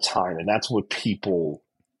all the time, and that's what people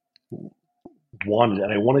wanted,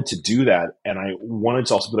 and I wanted to do that, and I wanted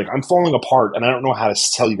to also be like, I'm falling apart, and I don't know how to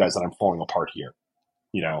tell you guys that I'm falling apart here,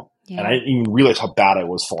 Yeah. And I didn't even realize how bad I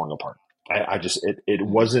was falling apart. It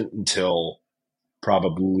wasn't until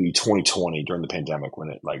probably 2020 during the pandemic when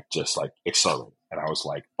it just accelerated, and I was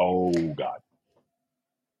like, oh God,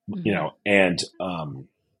 mm-hmm.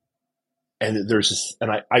 And there's this, and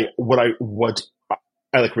what I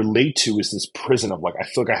relate to is this prison of, like, I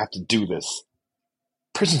feel like I have to do this.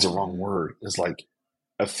 Prison's the wrong word. It's like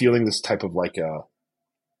a feeling, this type of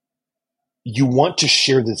you want to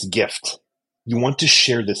share this gift. You want to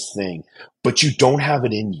share this thing, but you don't have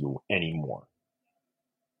it in you anymore.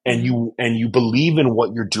 And you believe in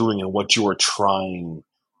what you're doing and what you are trying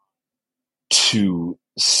to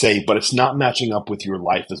say, but it's not matching up with your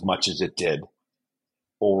life as much as it did.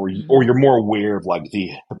 Or you're more aware of, like,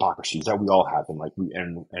 the hypocrisies that we all have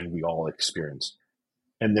and we all experience.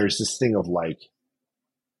 And there's this thing of, like,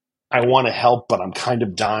 I want to help, but I'm kind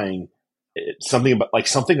of dying. It's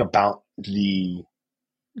something about the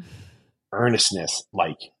earnestness.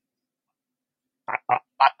 Like,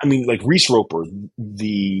 I mean, like, Reese Roper,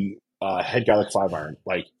 the head guy, like, Five Iron,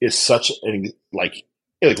 like, is such a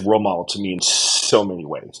role model to me in so many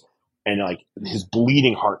ways. And, like, his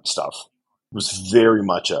bleeding heart stuff was very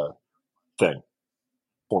much a thing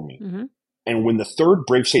for me. Mm-hmm. And when the third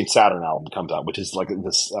Brave Saint Saturn album comes out, which is like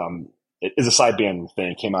this, it is a side band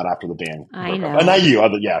thing, came out after the band. I know. Not you.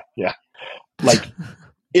 Yeah. Like,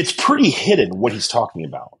 it's pretty hidden what he's talking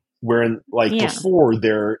about. Where before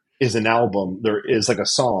there is an album, there is like a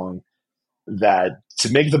song that,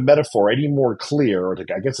 to make the metaphor any more clear, or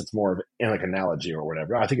I guess it's more of an analogy or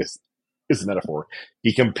whatever. I think it's a metaphor.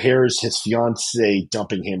 He compares his fiance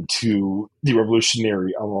dumping him to the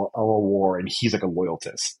Revolutionary War, and he's like a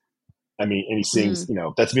loyalist. I mean, and he sings,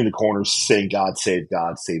 that's me in the corner saying, God, save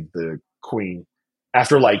the Queen.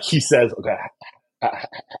 After, like, he says, okay,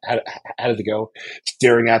 how, how did it go?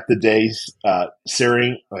 Staring at the days,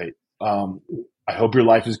 staring. Wait, I hope your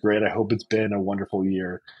life is great. I hope it's been a wonderful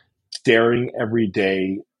year. Staring every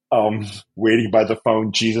day, waiting by the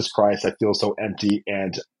phone. Jesus Christ, I feel so empty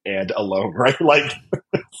and alone. Right? Like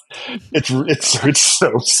it's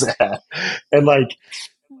so sad. And like,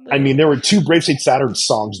 I mean, there were two Brave St. Saturn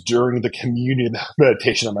songs during the communion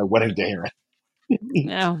meditation on my wedding day. Right?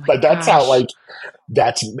 Oh my But that's how gosh. like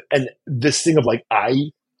that's and this thing of like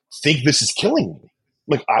I think this is killing me.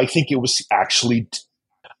 Like I think it was actually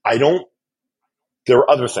I don't. There were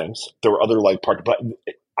other things. There were other like parts, but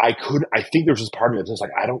I think there's this part of me that's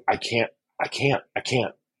like I don't. I can't.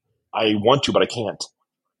 I want to, but I can't.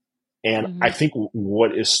 And Mm-hmm. I think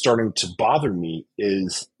what is starting to bother me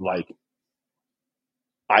is like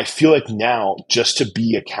I feel like now just to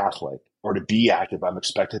be a Catholic or to be active, I'm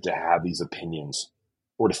expected to have these opinions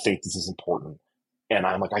or to think this is important. And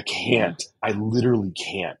I'm like, I Yeah. can't. I literally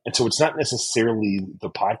can't. And so it's not necessarily the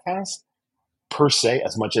podcast per se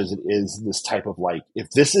as much as it is this type of like, if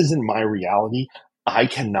this isn't my reality, I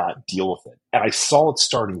cannot deal with it. And I saw it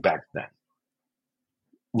starting back then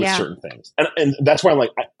with Yeah. certain things. And that's why I'm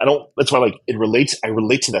like, I don't, that's why like it relates, I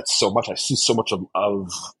relate to that so much. I see so much of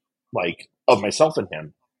like, of myself in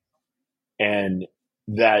him. And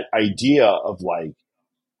that idea of like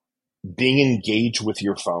being engaged with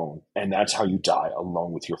your phone and that's how you die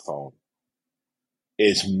alone with your phone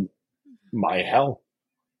is my hell.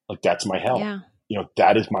 Like that's my hell. Yeah. You know,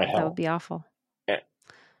 that is my That would hell. be awful.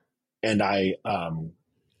 And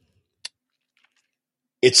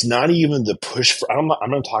it's not even the push for, I'm not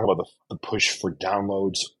talking about the push for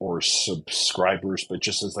downloads or subscribers, but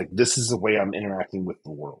just as like, this is the way I'm interacting with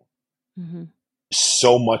the world. Mm-hmm.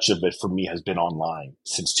 So much of it for me has been online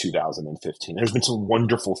since 2015. There's been some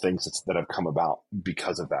wonderful things that have come about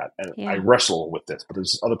because of that. And I Yeah. wrestle with this, but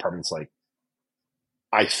there's other part of it's like,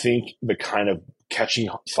 I think the kind of catching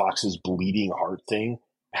foxes bleeding heart thing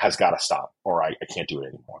has got to stop or I can't do it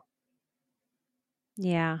anymore.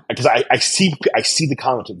 Yeah. Because I see the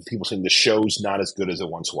comments of people saying the show's not as good as it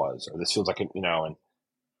once was, or this feels like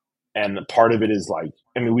and part of it is like,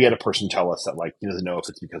 I mean, we had a person tell us that like he doesn't know if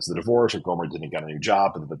it's because of the divorce or Gomer didn't get a new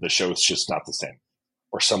job, but the show's just not the same.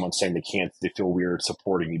 Or someone saying they feel weird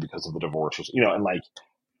supporting me because of the divorce,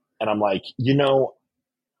 and I'm like,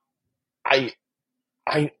 I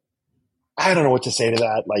I I don't know what to say to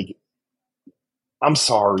that. Like, I'm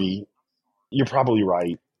sorry, you're probably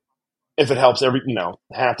right. If it helps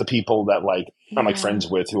half the people that like I'm like Yeah. friends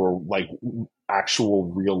with who are like actual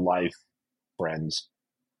real life friends,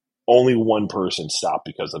 only one person stopped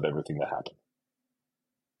because of everything that happened,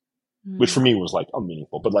 which for Mm. me was like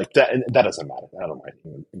unmeaningful. But like that, and that doesn't matter. I don't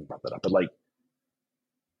mind even brought that up. But like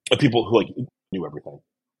the people who like knew everything,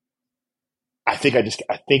 I think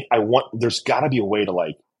I want. There's got to be a way to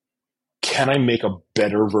like, can I make a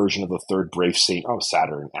better version of the third Brave Saint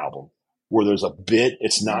Saturn album where there's a bit,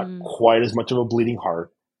 it's not Mm. quite as much of a bleeding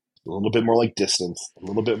heart, a little bit more like distance, a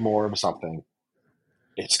little bit more of something.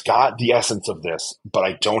 It's got the essence of this, but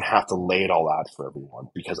I don't have to lay it all out for everyone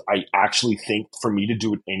because I actually think for me to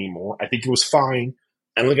do it anymore, I think it was fine.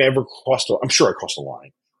 I don't think I ever I'm sure I crossed a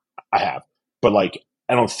line. I have, but like,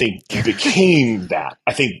 I don't think it became that.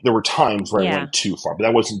 I think there were times where I Yeah. went too far, but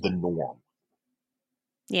that wasn't the norm.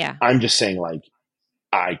 Yeah. I'm just saying like,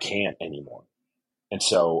 I can't anymore. And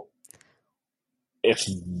so if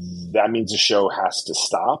that means the show has to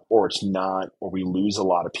stop or it's not, or we lose a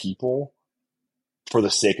lot of people for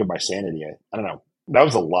the sake of my sanity, I don't know. That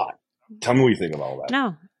was a lot. Tell me what you think of all that.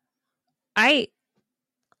 No. I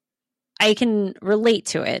can relate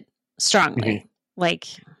to it strongly. Mm-hmm. Like,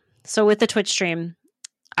 so with the Twitch stream,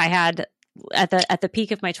 I had at the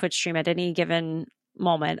peak of my Twitch stream at any given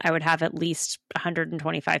moment, I would have at least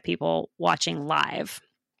 125 people watching live,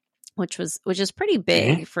 which is pretty Mm-hmm.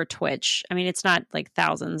 big for Twitch. I mean, it's not like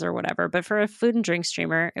thousands or whatever, but for a food and drink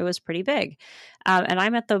streamer, it was pretty big. And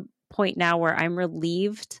I'm at the point now where I'm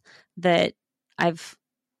relieved that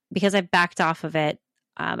because I've backed off of it.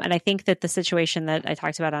 And I think that the situation that I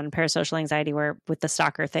talked about on parasocial anxiety, where with the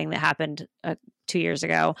stalker thing that happened 2 years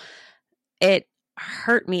ago, it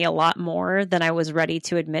hurt me a lot more than I was ready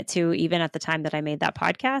to admit to, even at the time that I made that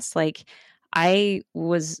podcast. Like I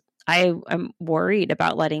am worried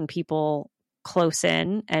about letting people close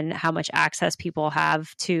in and how much access people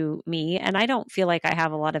have to me. And I don't feel like I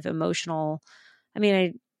have a lot of emotional, I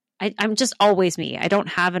mean, I'm just always me. I don't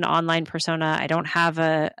have an online persona. I don't have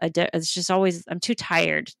it's just always, I'm too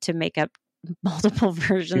tired to make up multiple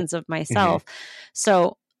versions of Mm-hmm. myself.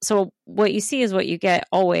 So what you see is what you get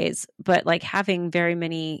always, but like having very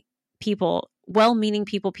many people, well-meaning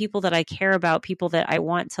people that I care about, people that I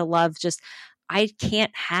want to love, just I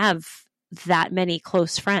can't have that many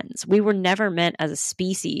close friends. We were never meant as a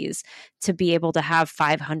species to be able to have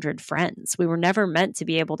 500 friends. We were never meant to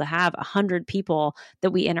be able to have 100 people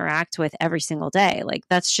that we interact with every single day. Like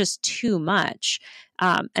that's just too much.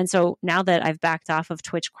 And so now that I've backed off of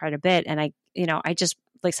Twitch quite a bit, and I just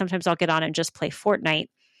like sometimes I'll get on and just play Fortnite,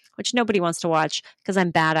 which nobody wants to watch because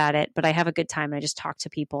I'm bad at it, but I have a good time and I just talk to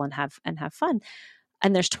people and have fun.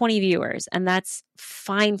 And there's 20 viewers, and that's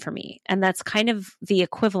fine for me. And that's kind of the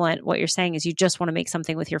equivalent. What you're saying is you just want to make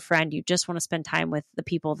something with your friend. You just want to spend time with the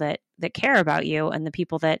people that care about you and the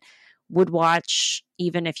people that would watch,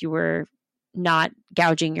 even if you were not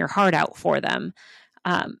gouging your heart out for them.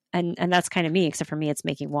 And that's kind of me, except for me, it's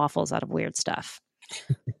making waffles out of weird stuff.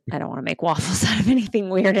 I don't want to make waffles out of anything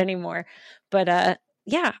weird anymore. But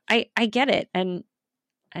yeah, I get it. And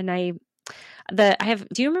do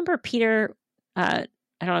you remember Peter? I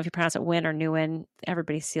don't know if you pronounce it Win or Nguyen.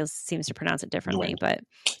 Everybody seems to pronounce it differently, but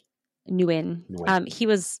Nguyen. He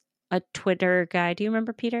was a Twitter guy. Do you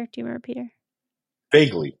remember Peter?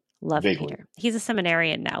 Vaguely. Love Peter. He's a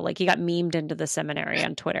seminarian now. Like he got memed into the seminary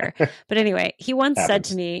on Twitter. But anyway, he once said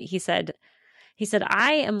to me, he said,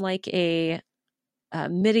 I am like a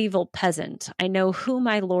medieval peasant. I know who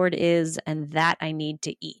my Lord is and that I need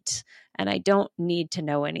to eat. And I don't need to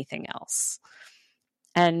know anything else.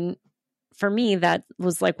 And for me, that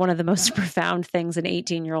was like one of the most profound things an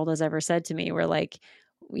 18-year-old has ever said to me, where like,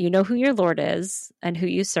 you know who your Lord is and who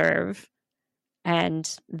you serve,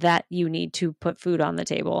 and that you need to put food on the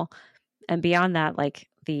table. And beyond that, like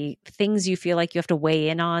the things you feel like you have to weigh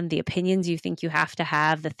in on, the opinions you think you have to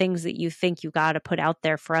have, the things that you think you got to put out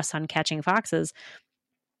there for us on Catching Foxes,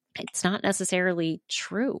 it's not necessarily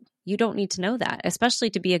true. You don't need to know that, especially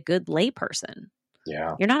to be a good layperson.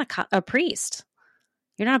 Yeah. You're not a priest.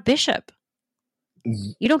 You're not a bishop.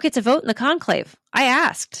 You don't get to vote in the conclave. I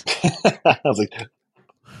asked. I was like,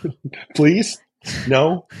 please?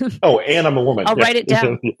 No? Oh, and I'm a woman. I'll write it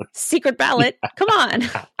down. Secret ballot. Come on.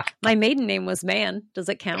 My maiden name was Man. Does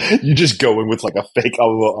it count? You just go in with like a fake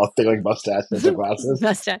like mustache and glasses.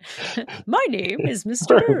 Mustache. My name is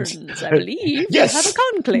Mr. Burns. I believe you have a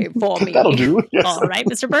conclave for me. That'll do. Yes. All right,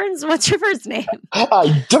 Mr. Burns, what's your first name?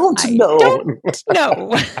 I don't know.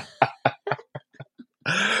 No.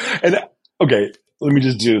 And okay, let me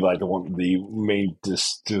just do like the main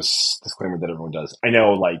disclaimer that everyone does. I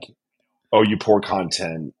know, like, oh, you poor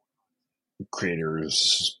content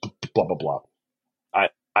creators, blah blah blah.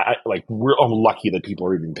 I like I'm lucky that people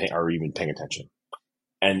are even paying attention,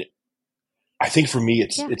 and I think for me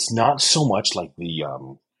it's not so much like the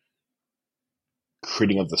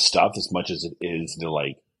creating of the stuff as much as it is the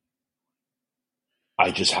like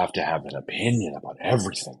I just have to have an opinion about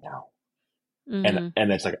everything now. Mm-hmm.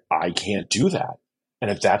 And it's like, I can't do that. And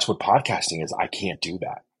if that's what podcasting is, I can't do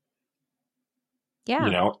that. Yeah.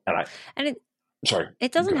 You know, sorry.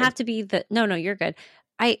 It doesn't have to be no, you're good.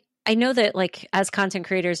 I know that like as content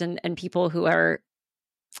creators and people who are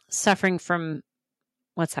suffering from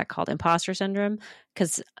what's that called? Imposter syndrome.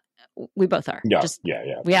 Cause we both are. Yeah.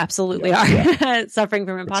 We absolutely are suffering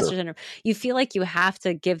from imposter syndrome. You feel like you have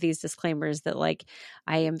to give these disclaimers that like,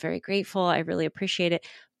 I am very grateful. I really appreciate it.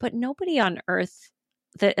 But nobody on earth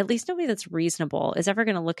at least nobody that's reasonable is ever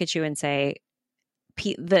going to look at you and say,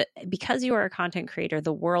 because you are a content creator,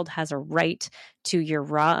 the world has a right to your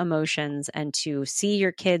raw emotions and to see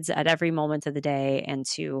your kids at every moment of the day and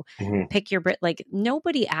to pick your like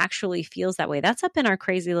nobody actually feels that way. That's up in our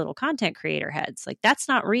crazy little content creator heads. Like that's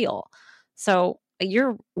not real. So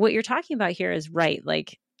what you're talking about here is right.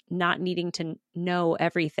 Like not needing to know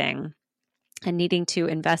everything and needing to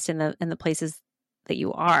invest in the places that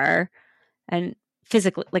you are and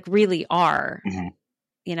physically like really are,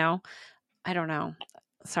 you know. I don't know.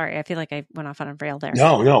 Sorry, I feel like I went off on a rail there.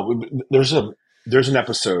 No. There's an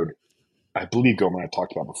episode, I believe Gomer and I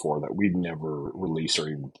talked about before that we've never released or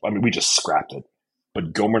even, I mean, we just scrapped it.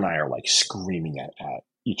 But Gomer and I are like screaming at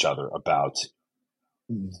each other about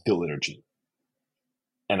the liturgy.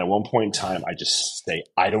 And at one point in time, I just say,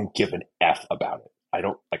 I don't give an F about it. I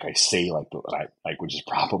don't like. I say which is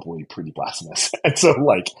probably pretty blasphemous. And so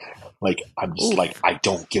like I'm just like I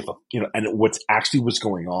don't give a And what's actually was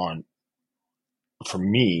going on for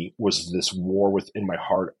me was this war within my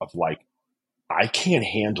heart of like I can't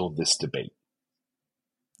handle this debate.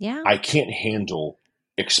 Yeah, I can't handle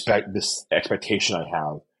this expectation I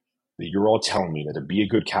have that you're all telling me that to be a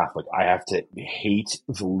good Catholic, I have to hate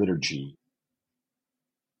the liturgy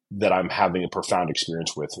that I'm having a profound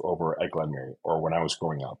experience with over at Glen Mary or when I was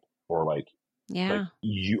growing up or like I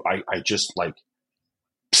just like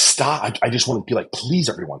stop. I just want to be like, please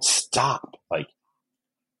everyone stop. Like,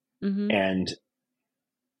 and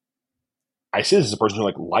I see this as a person who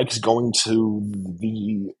like likes going to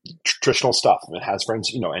the traditional stuff and has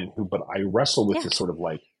friends, and who, but I wrestle with Yeah. this sort of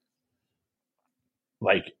like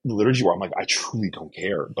liturgy where I'm like, I truly don't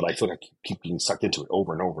care, but I feel like I keep being sucked into it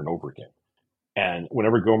over and over and over again. And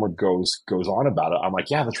whenever Gomer goes on about it, I'm like,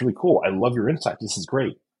 yeah, that's really cool. I love your insight. This is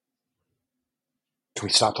great. Can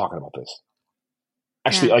we stop talking about this?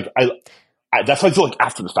 Actually, Yeah. like that's what I feel like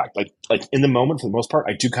after the fact. Like in the moment, for the most part,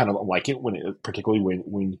 I do kind of like it particularly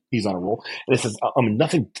when he's on a roll. And it says,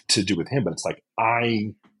 nothing to do with him, but it's like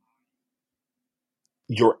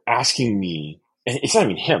you're asking me, and it's not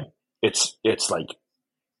even him. It's like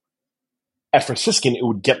at Franciscan, it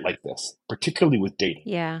would get like this, particularly with dating.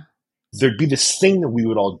 Yeah. There'd be this thing that we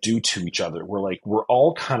would all do to each other, where like we're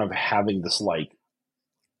all kind of having this like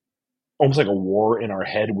almost like a war in our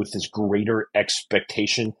head with this greater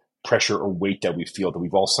expectation, pressure, or weight that we feel that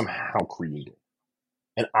we've all somehow created.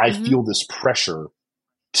 And I Mm-hmm. feel this pressure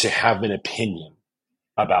to have an opinion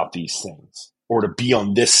about these things or to be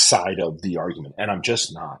on this side of the argument. And I'm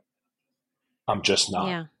just not. I'm just not.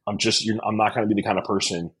 Yeah. I'm not going to be the kind of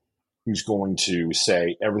person who's going to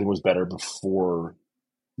say everything was better before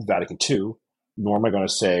Vatican II, nor am I going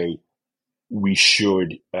to say we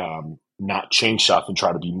should not change stuff and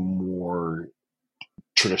try to be more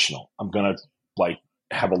traditional. I'm going to like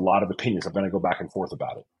have a lot of opinions. I'm going to go back and forth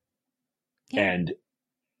about it. Yeah. And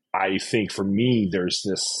I think for me, there's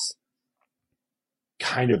this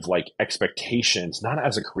kind of like expectations, not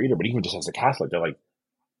as a creator, but even just as a Catholic, they're like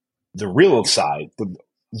the real side,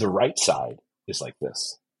 the right side is like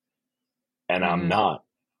this. And I'm Mm-hmm. not.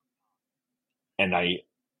 And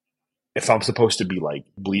if I'm supposed to be like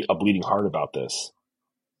a bleeding heart about this,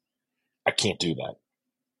 I can't do that.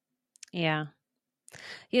 Yeah.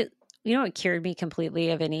 You know what cured me completely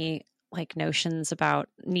of any like notions about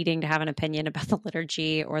needing to have an opinion about the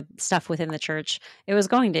liturgy or stuff within the church? It was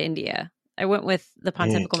going to India. I went with the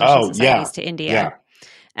Pontifical Mission Oh yeah. Societies to India. Yeah.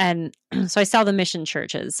 And so I saw the mission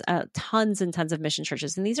churches, tons and tons of mission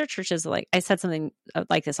churches. And these are churches like I said something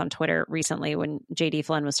like this on Twitter recently when JD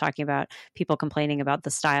Flynn was talking about people complaining about the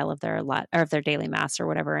style of their daily mass or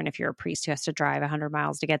whatever. And if you're a priest who has to drive 100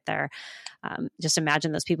 miles to get there, just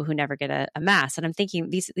imagine those people who never get a mass. And I'm thinking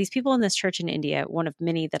these people in this church in India, one of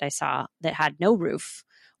many that I saw that had no roof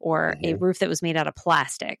or a roof that was made out of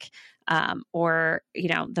plastic, or,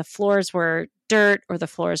 the floors were dirt or the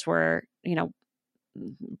floors were,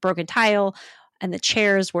 broken tile, and the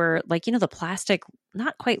chairs were like, the plastic,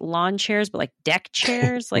 not quite lawn chairs, but like deck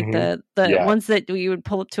chairs, like the Yeah. ones that you would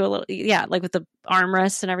pull up to a little, like with the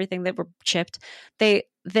armrests and everything that were chipped.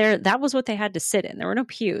 That was what they had to sit in. There were no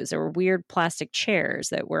pews. There were weird plastic chairs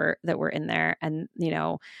that were in there, and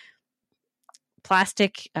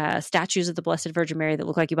plastic statues of the Blessed Virgin Mary that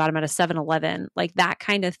look like you bought them at a 7-Eleven. Like that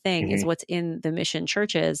kind of thing is what's in the mission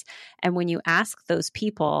churches. And when you ask those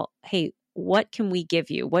people, hey, what can we give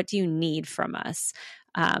you? What do you need from us?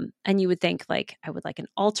 And you would think like, I would like an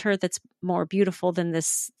altar that's more beautiful than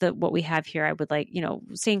what we have here. I would like,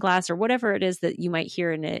 stained glass or whatever it is that you might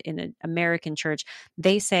hear in an American church.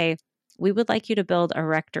 They say, we would like you to build a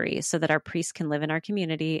rectory so that our priests can live in our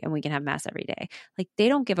community and we can have mass every day. Like they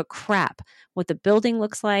don't give a crap what the building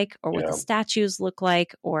looks like or what the statues look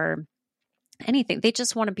like or anything. They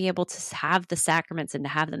just want to be able to have the sacraments and to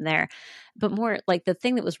have them there. But more like the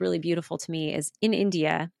thing that was really beautiful to me is in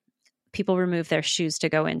India, people remove their shoes to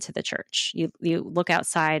go into the church. You look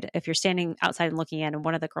outside. If you're standing outside and looking in, and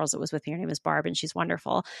one of the girls that was with me, her name is Barb, and she's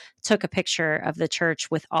wonderful, took a picture of the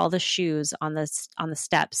church with all the shoes on the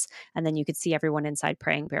steps, and then you could see everyone inside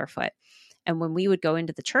praying barefoot. And when we would go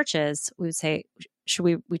into the churches, we would say, should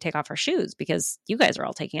we take off our shoes? Because you guys are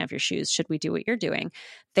all taking off your shoes. Should we do what you're doing?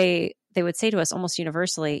 They would say to us almost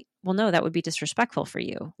universally, well, no, that would be disrespectful for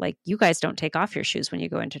you. Like you guys don't take off your shoes when you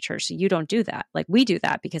go into church. So you don't do that. Like we do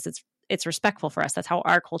that because it's respectful for us. That's how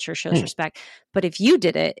our culture shows respect. But if you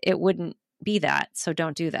did it, it wouldn't be that. So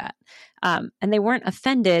don't do that. And they weren't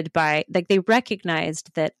offended by, like, they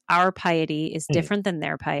recognized that our piety is different than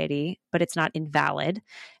their piety, but it's not invalid.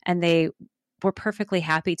 And they were perfectly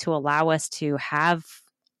happy to allow us to have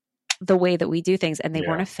the way that we do things. And they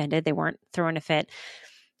weren't offended. They weren't throwing a fit.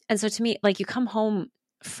 And so to me, like you come home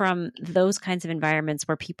from those kinds of environments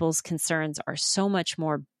where people's concerns are so much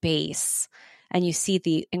more base, and you see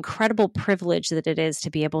the incredible privilege that it is to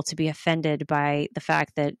be able to be offended by the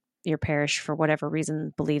fact that your parish, for whatever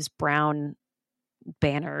reason, believes brown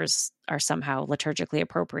banners are somehow liturgically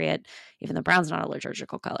appropriate, even though brown's not a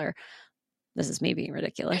liturgical color. This is me being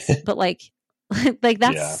ridiculous, but like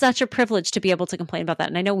that's such a privilege to be able to complain about that.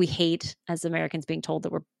 And I know we hate as Americans being told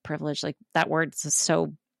that we're privileged. Like that word is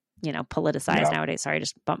so, politicized nowadays. Sorry, I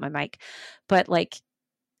just bumped my mic. But like,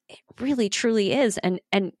 it really truly is. And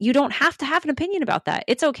you don't have to have an opinion about that.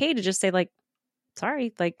 It's okay to just say like,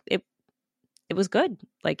 sorry, like it was good.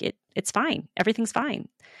 Like it's fine. Everything's fine.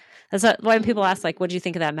 That's why when people ask like, what do you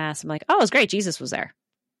think of that mass? I'm like, oh, it was great. Jesus was there.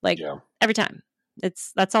 Like every time.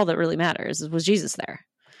 That's all that really matters. Was Jesus there?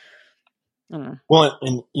 I don't know. Well,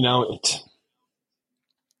 and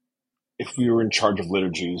if we were in charge of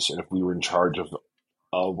liturgies and if we were in charge of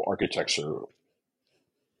architecture,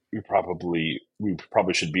 we probably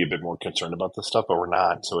should be a bit more concerned about this stuff, but we're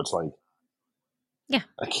not. So it's like, yeah,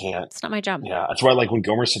 I can't. It's not my job. Yeah, that's why. Like when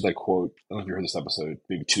Gomer said that quote, I don't know if you heard this episode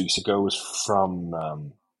maybe 2 weeks ago. It was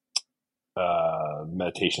from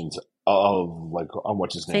Meditations of like on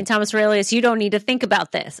what's his name, St. Thomas Aurelius. You don't need to think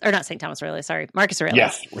about this, or not St. Thomas Aurelius. Sorry, Marcus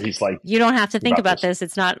Aurelius. Yes, where he's like, you don't have to think about this.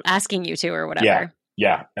 It's not asking you to, or whatever.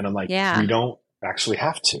 Yeah, and I'm like, we don't actually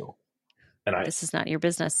have to. And this is not your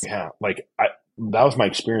business. Yeah, like that was my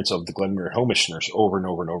experience of the Glenmuir Home Missioners over and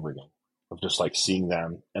over and over again, of just like seeing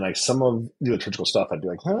them and like some of the liturgical stuff. I'd be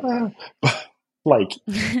like, but like,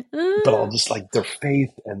 but I'll just like their faith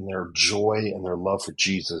and their joy and their love for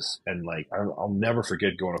Jesus, and like I'll never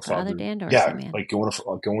forget going to Father Dan Dorsey, like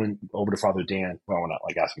going over to Father Dan. Well, we're not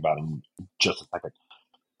like asking about him just a second,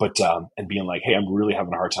 but and being like, hey, I'm really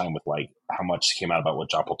having a hard time with like how much came out about what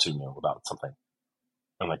John Paul II knew about something,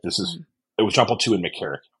 and like this is. It was John Paul II and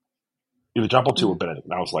McCarrick. It was John Paul II or Benedict.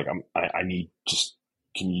 And I was like, I need just,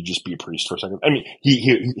 can you just be a priest for a second? I mean,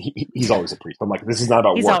 he's always a priest. I'm like, this is not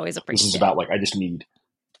about he's work. Always a priest. This is about like, I just need,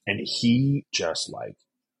 and he just like,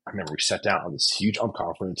 I remember we sat down on this huge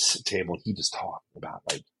conference table and he just talked about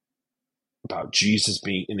Jesus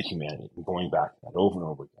being in the humanity and going back to that over and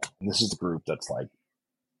over again. And this is the group that's like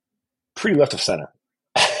pretty left of center.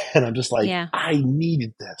 And I'm just like, I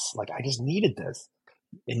needed this. Like, I just needed this.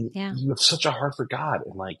 And you have such a heart for God,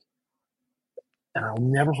 and like, and I'll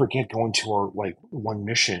never forget going to our like one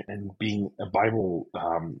mission and being a Bible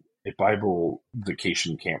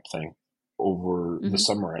vacation camp thing over the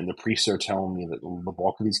summer, and the priests are telling me that the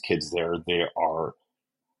bulk of these kids there, they are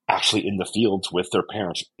actually in the fields with their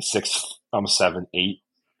parents, 6, 7, 8,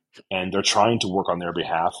 and they're trying to work on their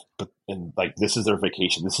behalf, but and like this is their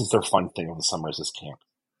vacation, this is their fun thing of the summer is this camp,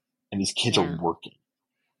 and these kids are working.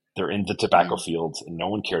 They're in the tobacco fields and no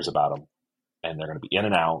one cares about them, and they're going to be in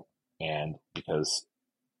and out. And because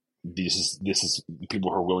this is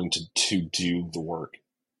people who are willing to do the work.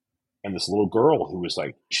 And this little girl who was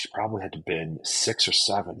like, she probably had to have been 6 or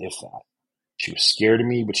 7, if that. She was scared of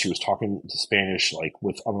me, but she was talking to Spanish, like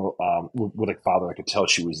with a father. I could tell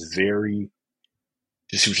she was she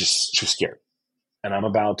was scared. And I'm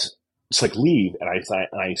about to like leave, and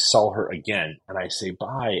I saw her again, and I say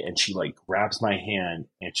bye, and she like grabs my hand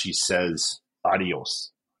and she says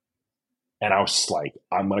adios, and I was just like,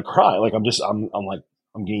 I'm gonna cry, like I'm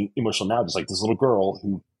getting emotional now, just like this little girl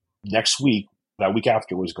who that week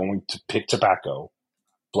after was going to pick tobacco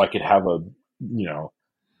so I could have an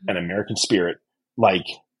American spirit, like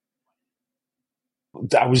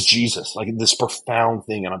that was Jesus, like this profound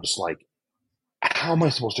thing, and I'm just like, how am I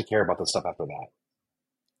supposed to care about this stuff after that?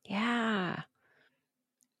 Yeah,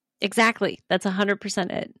 exactly. That's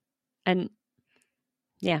 100% it. And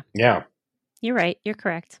yeah, you're right. You're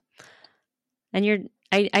correct. And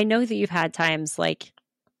I know that you've had times like,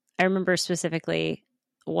 I remember specifically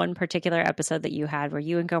one particular episode that you had where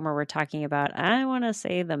you and Gomer were talking about, I want to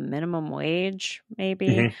say the minimum wage, maybe.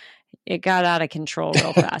 Mm-hmm. It got out of control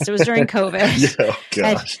real fast. It was during COVID. Oh,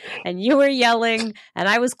 gosh. And you were yelling, and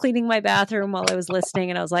I was cleaning my bathroom while I was listening,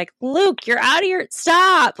 and I was like, Luke, you're out of your,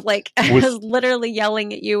 stop. Like, I was literally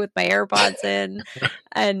yelling at you with my AirPods in,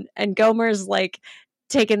 and Gomer's like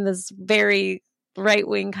taking this very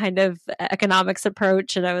right-wing kind of economics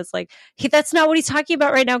approach, and I was like, that's not what he's talking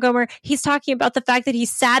about right now, Gomer. He's talking about the fact that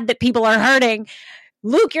he's sad that people are hurting.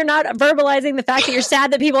 Luke, you're not verbalizing the fact that you're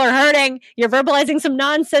sad that people are hurting. You're verbalizing some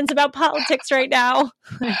nonsense about politics right now.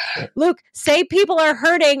 Luke, say people are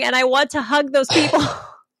hurting, and I want to hug those people.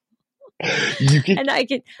 And I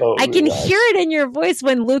can hear it in your voice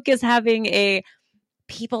when Luke is having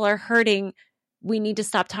people are hurting. We need to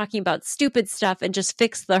stop talking about stupid stuff and just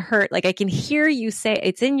fix the hurt. Like I can hear you say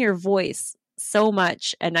it's in your voice so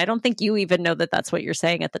much. And I don't think you even know that that's what you're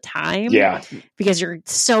saying at the time. Yeah. Because you're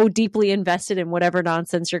so deeply invested in whatever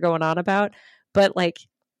nonsense you're going on about. But like,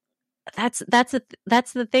 that's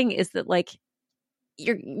the thing is that like,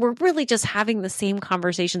 we're really just having the same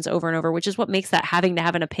conversations over and over, which is what makes that having to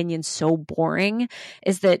have an opinion so boring,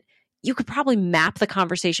 is that you could probably map the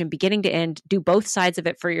conversation beginning to end, do both sides of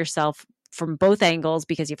it for yourself from both angles,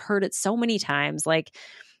 because you've heard it so many times. Like,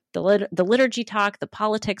 the liturgy talk, the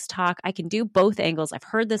politics talk, I can do both angles. I've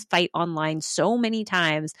heard this fight online so many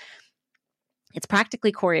times. It's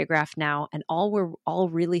practically choreographed now, and all we're all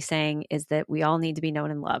really saying is that we all need to be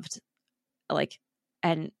known and loved. Like,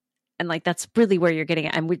 and like that's really where you're getting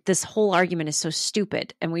at. And this whole argument is so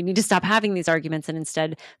stupid, and we need to stop having these arguments and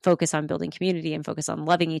instead focus on building community and focus on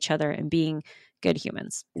loving each other and being good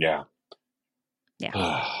humans. Yeah.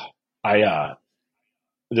 I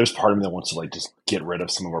there's part of me that wants to like just get rid of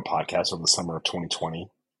some of our podcasts over the summer of 2020.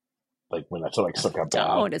 Like when I feel like stuff got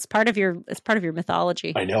bad. It's part of your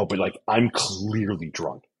mythology. I know, but like I'm clearly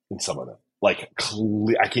drunk in some of them. Like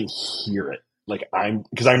I can hear it. Like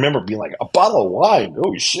because I remember being like, a bottle of wine,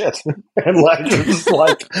 oh shit. And like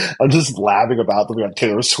I'm just laughing about them like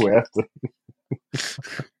Taylor Swift.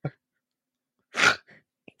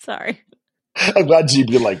 Sorry. I'm glad you'd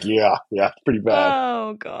be like, yeah, it's pretty bad.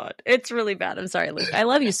 Oh God, it's really bad. I'm sorry, Luke. I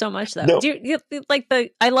love you so much, though. No. Do you like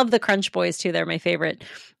I love the Crunch Boys too. They're my favorite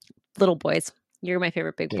little boys. You're my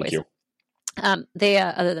favorite big boys. You. They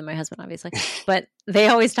other than my husband, obviously, but they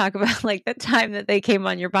always talk about like the time that they came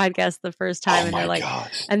on your podcast the first time, and they're like,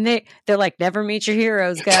 gosh. And they're like, never meet your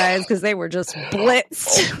heroes, guys, because they were just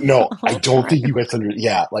blitzed. No, I don't think you guys understand.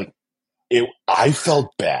 Yeah, like I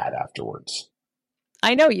felt bad afterwards.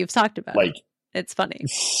 I know you've talked about like it. It's funny.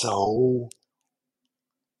 So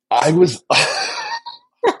I was,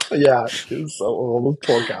 yeah, it was so all those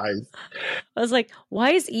poor guys. I was like,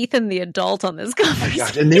 why is Ethan the adult on this conversation? Oh my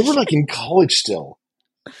God. And they were like in college still.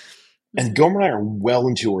 And Gomer and I are well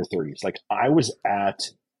into our 30s. Like I was at,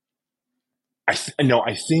 I think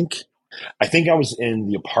I was in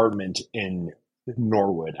the apartment in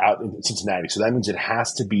Norwood out in Cincinnati. So that means it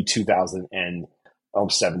has to be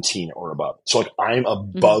 2017 or above. So like I'm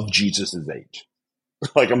above Jesus's age.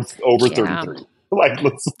 Like I'm over 33. Like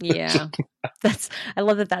yeah. I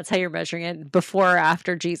love that that's how you're measuring it, before or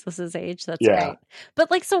after Jesus's age. That's great.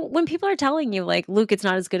 But like, so when people are telling you like, Luke, it's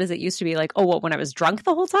not as good as it used to be, like, oh, what, when I was drunk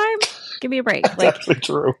the whole time? Give me a break. Like, that's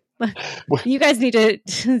true. You guys need to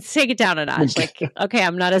take it down a notch. Like, okay,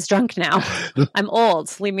 I'm not as drunk now. I'm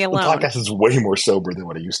old. Leave me alone. The podcast is way more sober than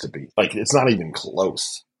what it used to be. Like, it's not even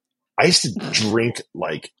close. I used to drink,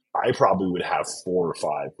 like, I probably would have 4 or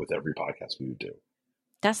 5 with every podcast we would do.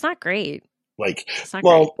 That's not great. Like,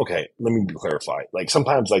 well, okay, let me clarify. Like,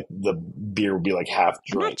 sometimes, like, the beer would be, like, half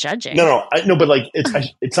drink. I'm not judging. No, but, like,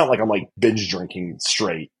 it's not like I'm, like, binge drinking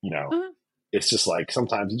straight, you know. Mm-hmm. It's just, like,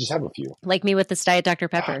 sometimes you just have a few. Like me with this Diet Dr.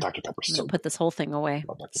 Pepper. Dr. Pepper's so good. Put this whole thing away.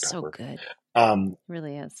 It's so good. It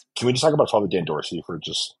really is. Can we just talk about Father Dan Dorsey for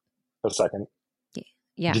just a second?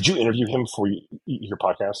 Yeah. Did you interview him for your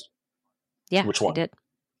podcast? Yeah. Which one? I did.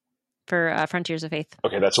 For Frontiers of Faith.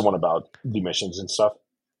 Okay, that's the one about the missions and stuff?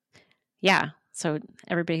 Yeah. So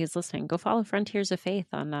everybody who's listening, go follow Frontiers of Faith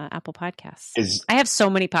on Apple Podcasts. I have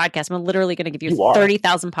so many podcasts. I'm literally going to give you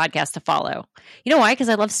 30,000 podcasts to follow. You know why? Because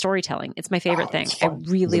I love storytelling. It's my favorite thing. I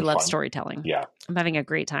really love storytelling. Yeah. I'm having a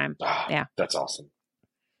great time. Yeah. That's awesome.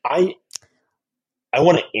 I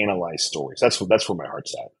want to analyze stories. That's where my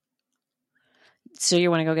heart's at. So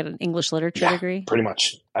you want to go get an English literature degree? Pretty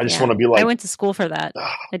much. I just want to be like... I went to school for that.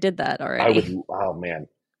 I did that already. Oh, man.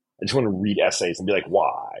 I just want to read essays and be like,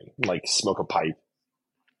 why? Like, smoke a pipe.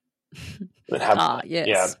 And have,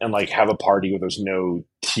 yes. And like have a party where there's no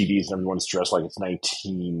TVs and everyone's dressed like it's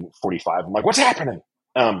 1945. I'm like, what's happening?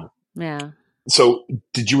 Yeah. So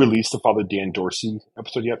did you release the Father Dan Dorsey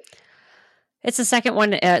episode yet? It's the second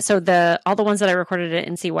one. So all the ones that I recorded at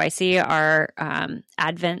NCYC are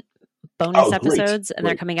Advent bonus episodes, and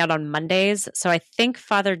they're coming out on Mondays. So I think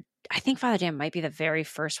Father Dan might be the very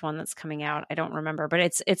first one that's coming out. I don't remember,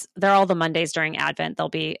 but they're all the Mondays during Advent. They'll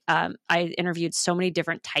be, I interviewed so many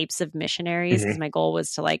different types of missionaries because my goal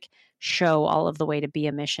was to like show all of the way to be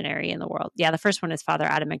a missionary in the world. Yeah. The first one is Father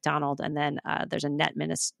Adam McDonald. And then there's a Net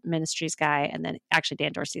Ministries guy. And then actually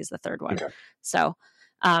Dan Dorsey is the third one. Okay. So,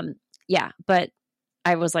 but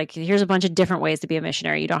I was like, here's a bunch of different ways to be a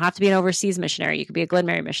missionary. You don't have to be an overseas missionary. You could be a Glen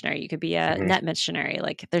Mary missionary. You could be a Net missionary.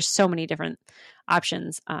 Like there's so many different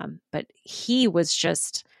options. But he was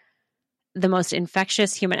just the most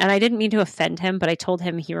infectious human. And I didn't mean to offend him, but I told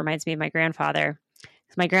him he reminds me of my grandfather.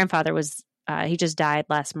 My grandfather was, he just died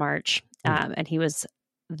last March. And he was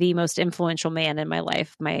the most influential man in my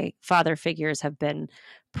life. My father figures have been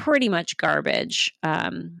pretty much garbage.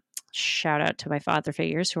 Shout out to my father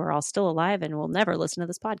figures who are all still alive and will never listen to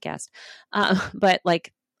this podcast. But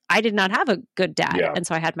like, I did not have a good dad. Yeah. And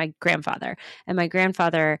so I had my grandfather, and my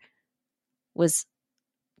grandfather was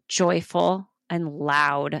joyful and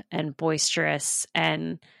loud and boisterous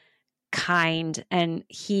and kind. And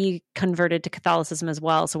he converted to Catholicism as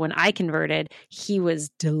well. So when I converted, he was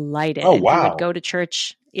delighted. Oh, wow. He would go to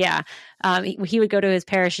church. Yeah. He would go to his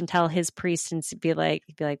parish and tell his priest and be like,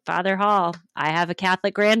 Father Hall, I have a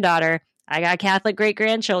Catholic granddaughter. I got Catholic great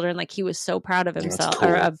grandchildren. Like he was so proud of himself cool.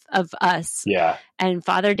 or of us. Yeah. And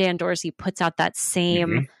Father Dan Dorsey puts out that same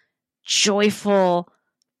Mm-hmm. joyful,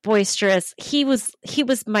 boisterous. He was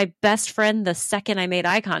my best friend the second I made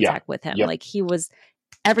eye contact with him. Yep. Like he was,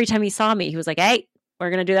 every time he saw me, he was like, "Hey, we're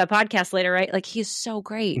going to do that podcast later, right?" Like he's so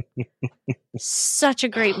great. Such a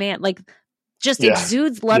great man. Like just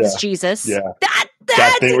exudes loves Jesus. Yeah.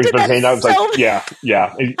 That thing he we've did been that saying, I was so like,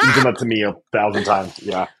 yeah. He's done that to me 1,000 times.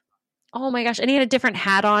 Yeah. Oh my gosh. And he had a different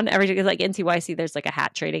hat on every day. Like NCYC, there's like a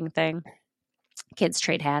hat trading thing. Kids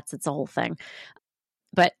trade hats. It's a whole thing.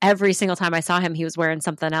 But every single time I saw him, he was wearing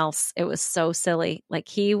something else. It was so silly. Like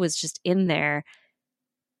he was just in there,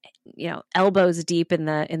 elbows deep in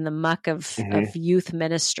the muck of youth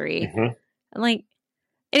ministry. Mm-hmm. And like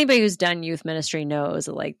anybody who's done youth ministry knows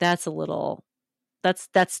like that's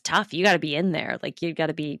tough. You got to be in there. Like you got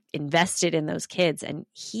to be invested in those kids. And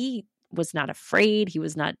he was not afraid. He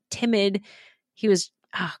was not timid. He was,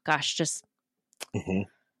 just,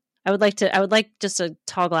 I would like just a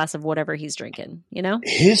tall glass of whatever he's drinking,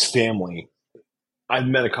 His family, I've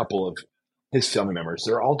met a couple of his family members.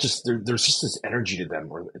 They're all just, there's just this energy to them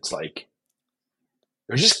where it's like,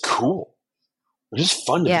 they're just cool. They're just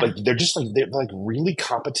fun. Yeah. Like, they're like really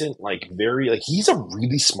competent, like very, like he's a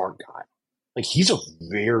really smart guy. Like he's a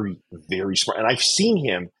very, very smart, and I've seen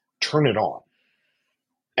him turn it on.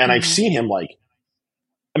 And I've seen him I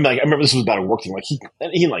remember this was about a work thing. Like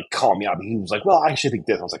he like called me up. He was like, "Well, I actually think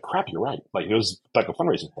this." I was like, "Crap, you're right." Like it was like a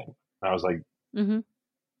fundraising thing. And I was like,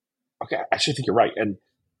 "Okay, I actually think you're right." And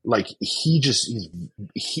like he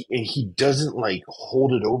doesn't like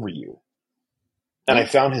hold it over you. And I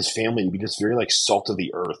found his family to be just very like salt of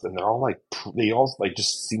the earth, and they all like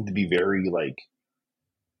just seem to be very like.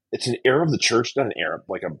 It's an era of the church, not an era,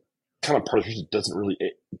 like a kind of part of the church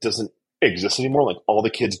that doesn't exist anymore. Like all the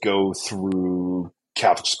kids go through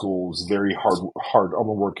Catholic schools, very hard on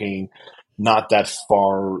the working, not that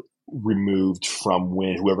far removed from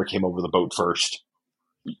when whoever came over the boat first.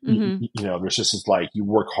 There's just this like you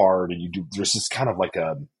work hard and you do. There's this kind of like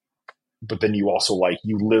but then you also like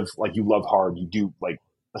you live like you love hard. You do like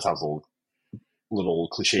that sounds a little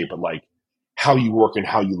cliche, but like how you work and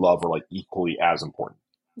how you love are like equally as important.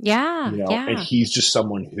 Yeah. And he's just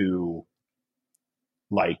someone who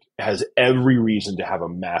like has every reason to have a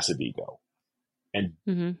massive ego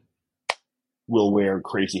and will wear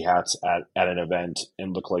crazy hats at an event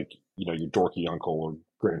and look like, your dorky uncle or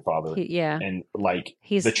grandfather. And like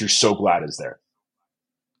that you're so glad is there.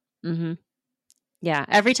 Yeah.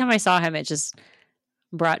 Every time I saw him, it just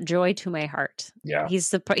brought joy to my heart. Yeah. He's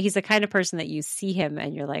the kind of person that you see him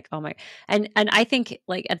and you're like, oh my, and I think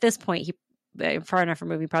like at this point, far enough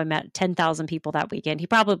removed, he probably met 10,000 people that weekend. He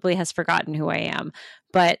probably has forgotten who I am,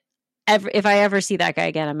 but if I ever see that guy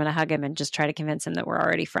again, I'm going to hug him and just try to convince him that we're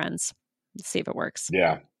already friends. Let's see if it works.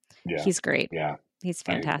 Yeah. He's great. Yeah. He's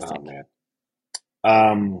fantastic.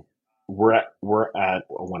 Man. We're at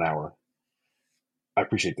 1 hour. I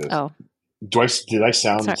appreciate this. Oh, did I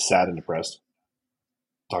sound sad and depressed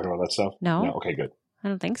talking about that stuff? No. Okay, good. I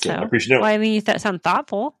don't think good. so. I appreciate it. Well, I mean, you sound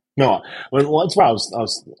thoughtful. No, well, that's why I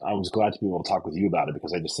was glad to be able to talk with you about it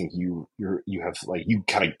because I just think you have like you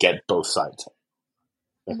kind of get both sides.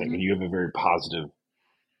 I think, and you have a very positive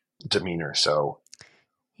demeanor. So,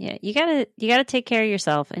 yeah, you gotta take care of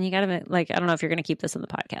yourself, and you gotta like I don't know if you're gonna keep this in the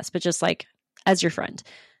podcast, but just like as your friend,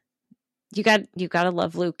 you gotta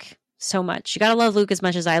love Luke so much. You gotta love Luke as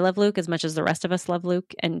much as I love Luke, as much as the rest of us love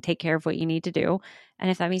Luke, and take care of what you need to do.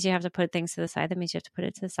 And if that means you have to put things to the side, that means you have to put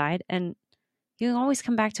it to the side and. You can always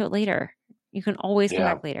come back to it later. You can always come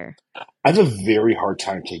back later. I have a very hard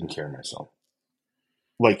time taking care of myself.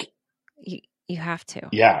 Like you have to.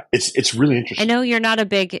 Yeah, it's really interesting. I know you're not a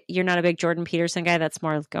big Jordan Peterson guy. That's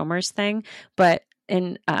more of Gomer's thing. But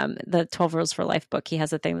in the 12 Rules for Life book, he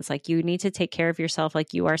has a thing that's like you need to take care of yourself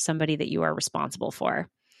like you are somebody that you are responsible for.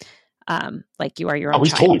 Like you are your own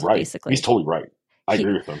he's child, totally right. Basically. He's totally right. I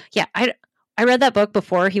agree with him. Yeah, I read that book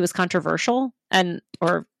before he was controversial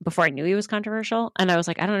or before I knew he was controversial. And I was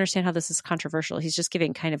like, I don't understand how this is controversial. He's just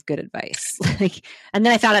giving kind of good advice. And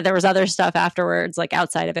then I found out there was other stuff afterwards, like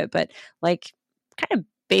outside of it, but like kind of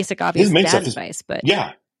basic, obvious dad advice. But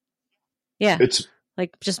yeah, it's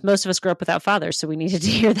like just most of us grew up without fathers. So we needed to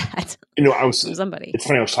hear that. I was from somebody. It's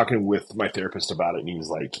funny. I was talking with my therapist about it and he was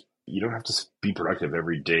like, you don't have to be productive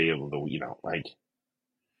every day of the,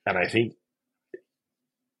 and I think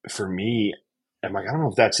for me, I'm like, I don't know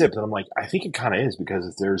if that's it, but I'm like, I think it kind of is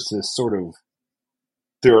because there's this sort of,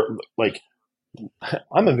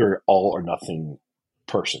 I'm a very all or nothing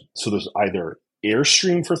person. So there's either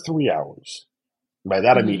Airstream for 3 hours. By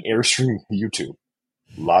that, I mean Airstream YouTube.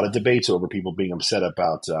 A lot of debates over people being upset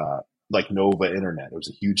about like Nova Internet. It was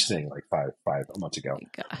a huge thing like five months ago.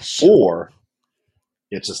 Gosh. Or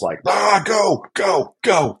it's just like, go, go,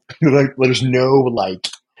 go. Like, there's no like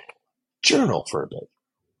journal for a bit,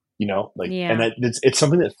 like, Yeah. and it's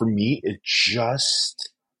something that for me, it just,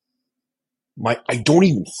 I don't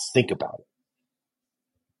even think about it.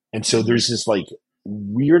 And so there's this like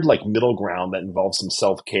weird, like middle ground that involves some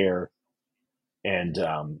self-care. And,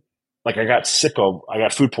 like I got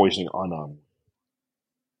food poisoning on,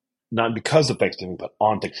 not because of Thanksgiving, but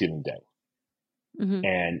on Thanksgiving Day. Mm-hmm.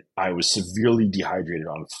 And I was severely dehydrated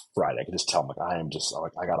on Friday. I could just tell,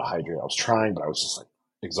 I got to hydrate. I was trying, but I was just like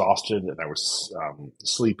exhausted, and I was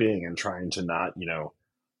sleeping and trying to not,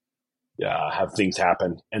 have things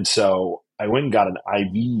happen. And so I went and got an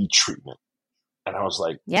IV treatment, and I was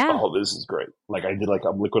like, Yeah. oh, this is great. Like I did like a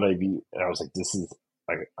liquid IV, and I was like, this is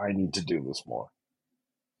like, I need to do this more.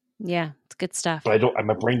 Yeah. It's good stuff. But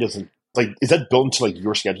my brain doesn't, like, is that built into like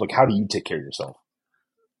your schedule? Like, how do you take care of yourself?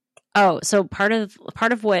 Oh, so part of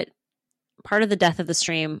the death of the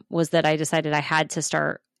stream was that I decided I had to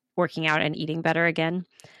start working out and eating better again.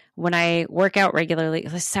 When I work out regularly,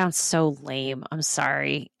 this sounds so lame. I'm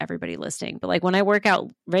sorry, everybody listening, but like when I work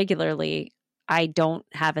out regularly, I don't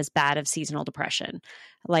have as bad of seasonal depression.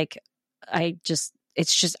 Like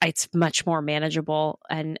it's much more manageable,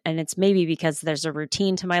 and it's maybe because there's a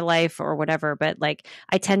routine to my life or whatever, but like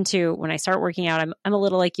I tend to, when I start working out, I'm a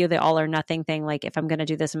little like you, the all or nothing thing. Like if I'm going to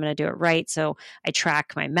do this, I'm going to do it right. So I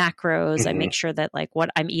track my macros. Mm-hmm. I make sure that like what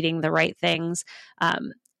I'm eating, the right things.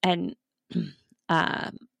 And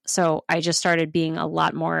so I just started being a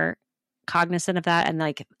lot more cognizant of that, and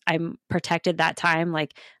like I'm protected that time.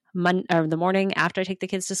 Like the morning after I take the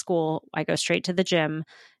kids to school, I go straight to the gym.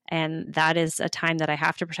 And that is a time that I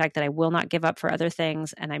have to protect, that I will not give up for other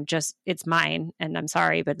things. And it's mine. And I'm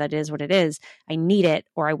sorry, but that is what it is. I need it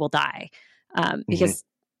or I will die. Because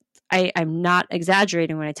I'm not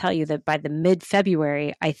exaggerating when I tell you that by the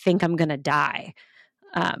mid-February, I think I'm going to die.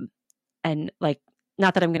 And like,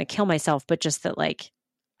 not that I'm going to kill myself, but just that like,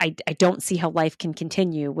 I don't see how life can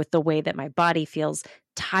continue with the way that my body feels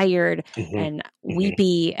tired and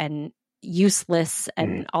weepy and useless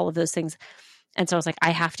and all of those things. And so I was like,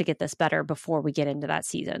 I have to get this better before we get into that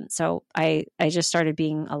season. So I just started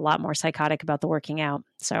being a lot more psychotic about the working out.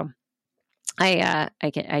 So I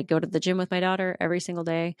go to the gym with my daughter every single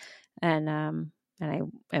day, and I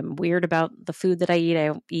am weird about the food that I eat.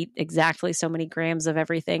 I eat exactly so many grams of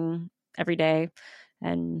everything every day,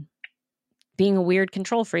 and being a weird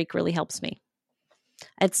control freak really helps me.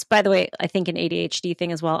 It's, by the way, I think an ADHD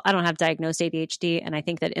thing as well. I don't have diagnosed ADHD, and I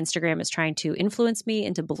think that Instagram is trying to influence me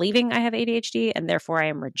into believing I have ADHD, and therefore I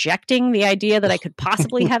am rejecting the idea that I could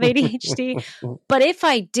possibly have ADHD. But if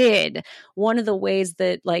I did, one of the ways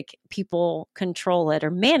that like people control it or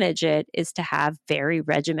manage it is to have very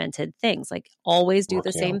regimented things, like always do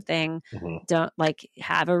the same thing, don't like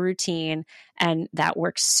have a routine, and that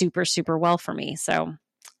works super, super well for me. So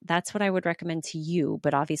that's what I would recommend to you.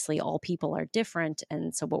 But obviously all people are different.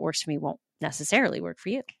 And so what works for me won't necessarily work for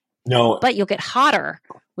you. No. But you'll get hotter,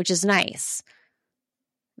 which is nice.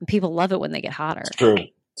 And people love it when they get hotter.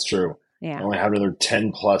 It's true. Yeah. I only have another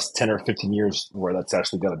 10 or 15 years where that's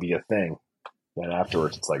actually going to be a thing. Then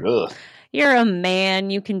afterwards, it's like, ugh. You're a man.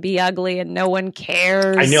 You can be ugly and no one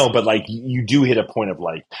cares. I know, but like you do hit a point of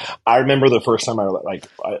like, I remember the first time when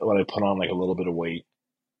I put on like a little bit of weight,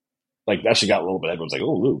 like actually got a little bit. Everyone's like,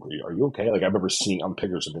 "Oh, Luke, are you okay?" Like I remember seeing on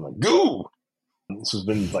pictures of being like, "Goo." This has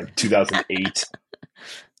been like 2008.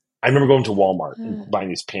 I remember going to Walmart and buying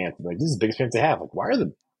these pants. And like, this is the biggest pants they have. Like, why are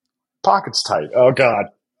the pockets tight? Oh God.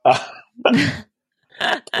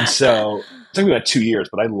 And so it took me about 2 years,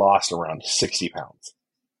 but I lost around 60 pounds.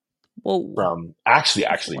 Whoa. From actually,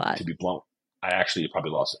 to be blunt, I actually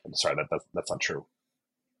probably lost. I'm sorry, that's not true.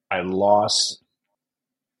 I lost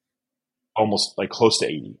almost like close to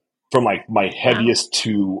 80 from like my heaviest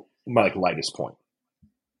to my like lightest point.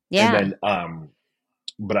 Yeah. And then,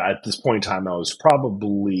 but at this point in time, I was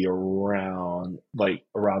probably around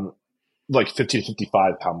 50 to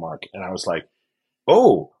 55 pound mark. And I was like,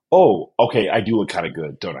 oh, okay. I do look kind of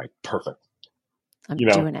good, don't I? Perfect. I'm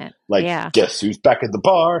doing it. Like, guess who's back at the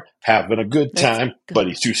bar having a good time, but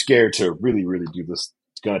he's too scared to really, really do this.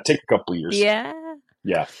 It's going to take a couple of years. Yeah.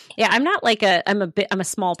 Yeah. Yeah. I'm not like I'm a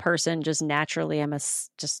small person just naturally. I'm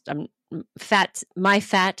fat. My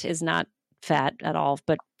fat is not fat at all,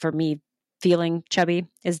 but for me, feeling chubby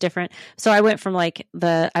is different. So I went from like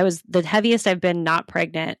I was the heaviest I've been not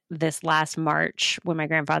pregnant this last March when my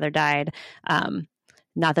grandfather died.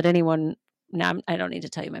 Not that anyone now I don't need to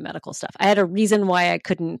tell you my medical stuff. I had a reason why I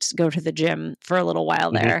couldn't go to the gym for a little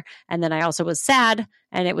while Mm-hmm. there. And then I also was sad,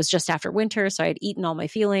 and it was just after winter. So I had eaten all my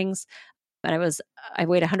feelings, and I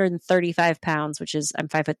weighed 135 pounds, which is, I'm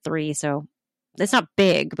 5'3". So it's not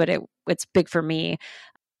big, but it's big for me.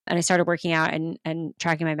 And I started working out and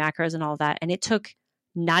tracking my macros and all that. And it took,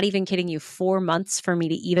 not even kidding you, 4 months for me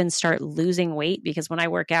to even start losing weight, because when I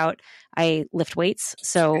work out, I lift weights.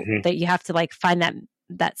 So Mm-hmm. that you have to like find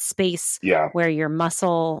that space Yeah. where your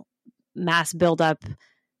muscle mass buildup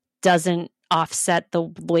doesn't offset the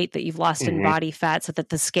weight that you've lost in Mm-hmm. body fat, so that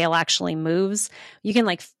the scale actually moves. You can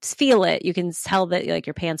like feel it. You can tell that like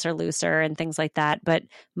your pants are looser and things like that. But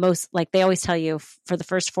most, like they always tell you, for the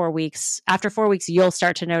first 4 weeks, after 4 weeks, you'll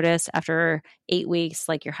start to notice. After 8 weeks,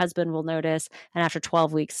 like your husband will notice. And after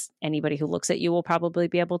 12 weeks, anybody who looks at you will probably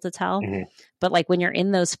be able to tell. Mm-hmm. But like when you're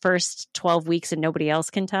in those first 12 weeks and nobody else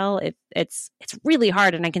can tell, it's really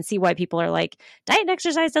hard. And I can see why people are like, diet and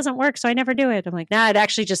exercise doesn't work, so I never do it. I'm like, nah, it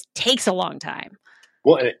actually just takes a long time.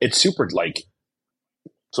 Well, it's super like,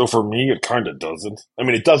 so for me, it kind of doesn't. I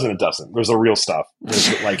mean, it does and it doesn't. There's the real stuff.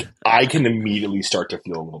 Like, I can immediately start to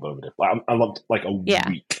feel a little bit of it. I'm up like a Yeah.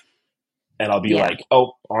 week, and I'll be Yeah. like,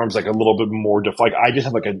 oh, arms like a little bit more like I just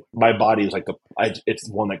have like my body is like it's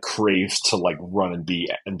one that craves to like run and be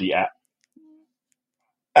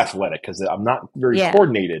athletic, because I'm not very Yeah.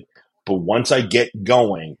 coordinated. But once I get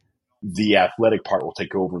going, the athletic part will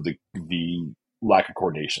take over the lack of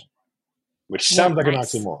coordination, which sounds like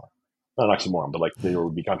nice. an oxymoron. Not an oxymoron, but like they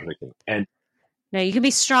would be contradicting. And no, you can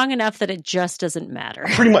be strong enough that it just doesn't matter.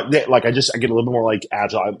 pretty much, like I get a little bit more like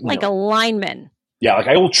agile, like a lineman. Yeah, like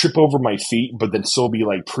I will trip over my feet, but then still be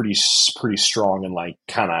like pretty strong and like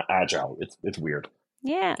kind of agile. It's weird.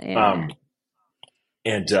 Yeah.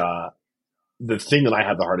 And the thing that I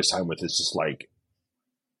have the hardest time with is just like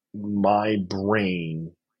my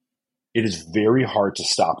brain. It is very hard to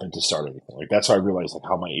stop and to start anything. Like that's how I realized like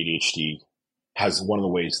how my ADHD has one of the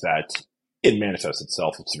ways that it manifests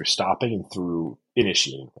itself. It's through stopping and through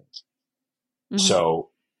initiating things. Mm-hmm. So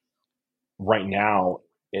right now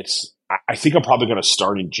I think I'm probably going to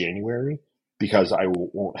start in January, because I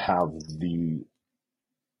won't have the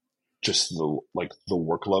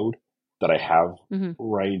workload that I have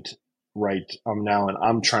right now. And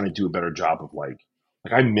I'm trying to do a better job of like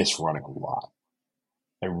I miss running a lot.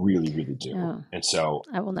 I really, really do. Oh, and so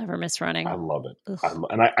I will never miss running. I love it.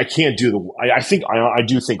 And I can't do I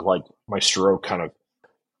do think like my stroke kind of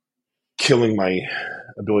killing my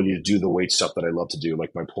ability to do the weight stuff that I love to do,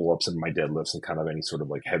 like my pull-ups and my deadlifts and kind of any sort of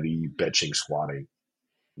like heavy benching, squatting.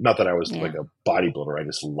 Not that I was like a bodybuilder. I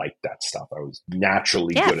just liked that stuff. I was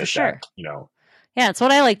naturally good at that, Yeah, it's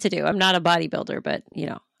what I like to do. I'm not a bodybuilder, but you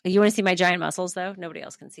want to see my giant muscles though? Nobody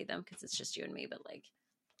else can see them because it's just you and me, but like.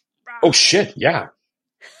 Oh shit, yeah.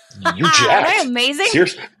 You're jacked. Am I amazing?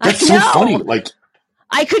 Seriously? That's so funny. Like,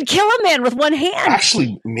 I could kill a man with one hand.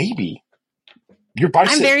 Actually, maybe. Your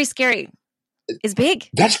bicep. I'm very scary. It's big.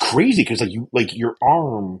 That's crazy, because like your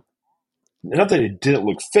arm, not that it didn't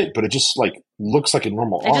look fit, but it just like looks like a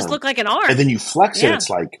normal arm. It just looked like an arm. And then you flex it, it's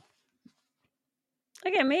like,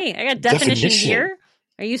 look at me. I got definition here.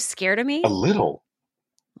 Are you scared of me? A little.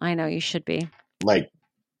 I know, you should be. Like,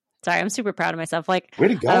 sorry, I'm super proud of myself. Like, way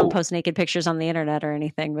to go. I don't post naked pictures on the internet or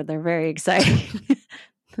anything, but they're very exciting.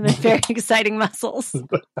 They're very exciting muscles.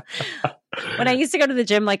 When I used to go to the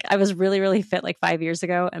gym, like I was really, really fit like 5 years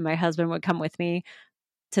ago, and my husband would come with me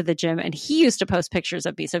to the gym, and he used to post pictures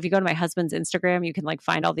of me. So if you go to my husband's Instagram, you can like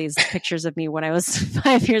find all these pictures of me when I was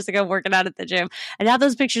 5 years ago working out at the gym. And now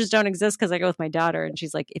those pictures don't exist because I go with my daughter, and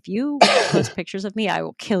she's like, if you post pictures of me, I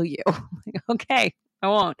will kill you. I'm like, okay, I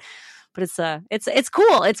won't. But it's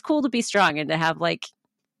cool. It's cool to be strong and to have like,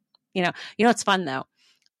 it's fun though.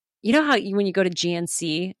 You know how when you go to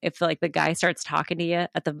GNC, if like the guy starts talking to you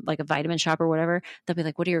at the like a vitamin shop or whatever, they'll be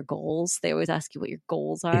like, "What are your goals?" They always ask you what your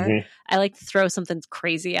goals are. Mm-hmm. I like to throw something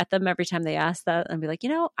crazy at them every time they ask that, and be like,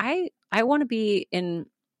 I want to be in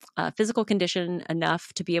physical condition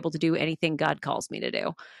enough to be able to do anything God calls me to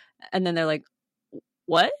do. And then they're like,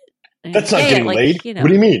 "What?" That's not getting laid. What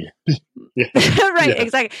do you mean? Right,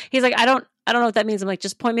 exactly. He's like, I don't know what that means. I'm like,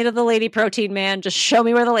 just point me to the lady protein, man. Just show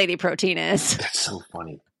me where the lady protein is. That's so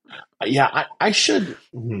funny. Yeah, I should.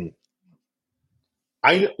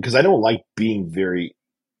 Because I don't like being very.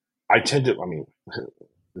 I tend to. I mean,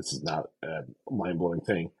 this is not a mind-blowing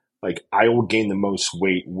thing. Like, I will gain the most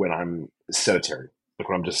weight when I'm sedentary. Like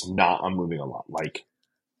when I'm just not. I'm moving a lot. Like.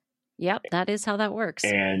 Yep, that is how that works.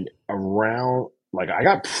 And around, like, I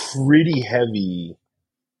got pretty heavy.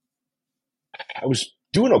 I was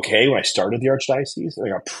doing okay when I started the Archdiocese. I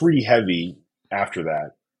got pretty heavy after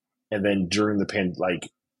that, and then during the pandemic,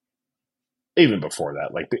 like. even before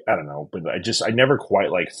that, like I don't know, but I never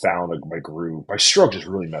quite like found my groove. My stroke just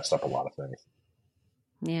really messed up a lot of things,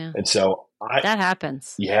 Yeah. and so That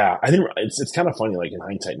happens. yeah, I think it's kind of funny. Like in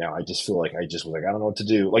hindsight now, I just feel like I just was like I don't know what to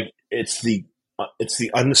do. Like it's the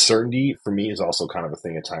uncertainty for me is also kind of a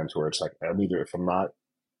thing at times where it's like I'm either if I'm not,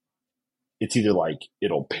 it's either like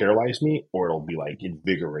it'll paralyze me or it'll be like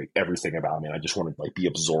invigorate everything about me. And I just want to like be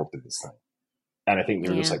absorbed in this thing. And I think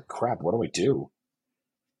you're just Yeah. like crap. What do I do?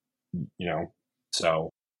 You know. So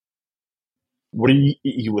what are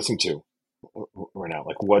you listening to right now?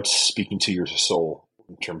 Like what's speaking to your soul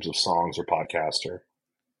in terms of songs or podcast or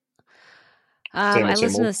I same listen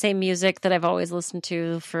to old? the same music that I've always listened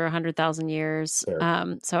to for 100,000 years.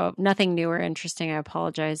 Fair. So nothing new or interesting. I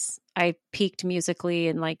apologize. I peaked musically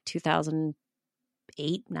in like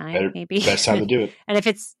 2008, 9, maybe. Best time to do it. And if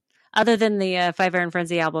it's other than the Five Iron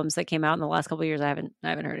Frenzy albums that came out in the last couple of years, I haven't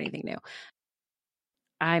heard anything new.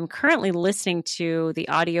 I'm currently listening to the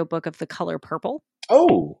audiobook of The Color Purple.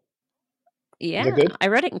 Oh, is that Yeah, good? I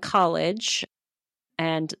read it in college,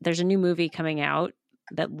 and there's a new movie coming out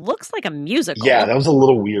that looks like a musical. Yeah, that was a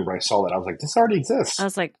little weird when I saw that. I was like, this already exists. I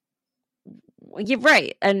was like, you're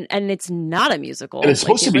right. And it's not a musical. And it's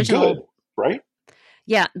supposed like to be good, right?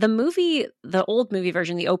 Yeah. The old movie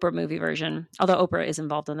version, the Oprah movie version, although Oprah is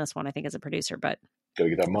involved in this one, I think, as a producer, but Gotta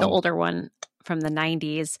get that the money. older one from the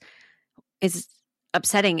 90s is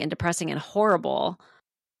upsetting and depressing and horrible.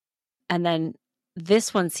 And then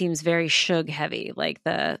this one seems very Suge heavy. Like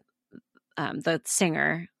the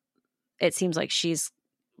singer, it seems like she's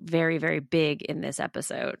very, very big in this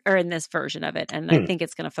episode or in this version of it. And I think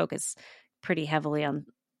it's going to focus pretty heavily on,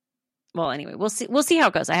 well, anyway, we'll see how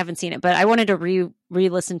it goes. I haven't seen it, but I wanted to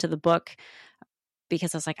re-listen to the book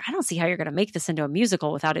because I was like, I don't see how you're going to make this into a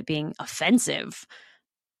musical without it being offensive.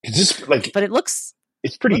 It's just like, but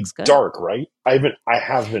it's pretty dark, right? I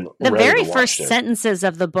haven't. The very first sentences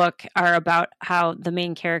of the book are about how the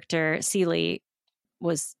main character Celie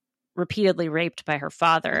was repeatedly raped by her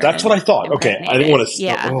father. That's what I thought. Okay, I didn't want to.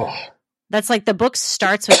 Yeah, that's like the book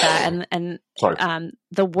starts with that, and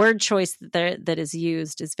the word choice that is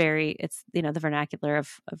used is it's the vernacular of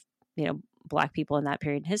Black people in that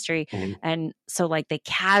period in history, and so like they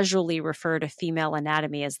casually refer to female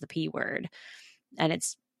anatomy as the P word, and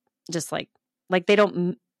it's just like they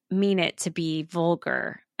don't mean it to be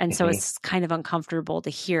vulgar, and so it's kind of uncomfortable to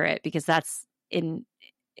hear it because that's in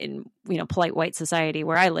polite white society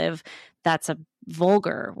where I live, that's a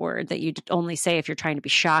vulgar word that you only say if you're trying to be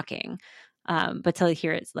shocking. But to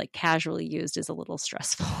hear it's like casually used is a little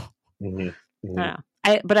stressful. I don't know.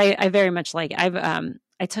 I very much like it.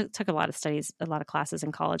 I took a lot of classes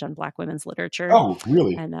in college on Black women's literature. Oh,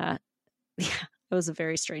 really? And yeah, I was a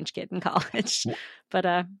very strange kid in college, but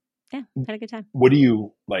yeah, had a good time. What do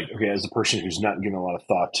you like? Okay, as a person who's not given a lot of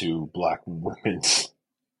thought to Black women's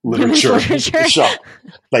literature.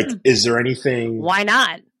 Like, is there anything? Why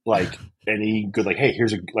not? Like any good? Like, hey,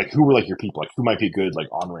 here's who were like your people? Like, who might be a good like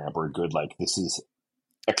on ramp or a good like this is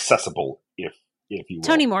accessible if you will.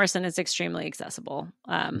 Toni Morrison is extremely accessible.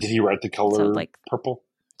 Did he write The Color Purple?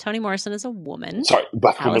 Toni Morrison is a woman. Sorry,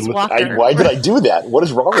 Black Alice woman. Walker. Why did I do that? What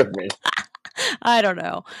is wrong with me? I don't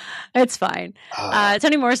know. It's fine.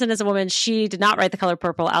 Toni Morrison is a woman. She did not write The Color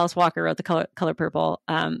Purple. Alice Walker wrote The Color Purple.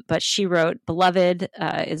 But she wrote Beloved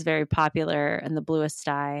is very popular, and The Bluest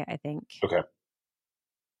Eye, I think. Okay.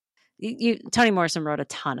 Toni Morrison wrote a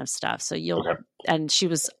ton of stuff, so and she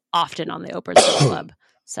was often on the Oprah Club,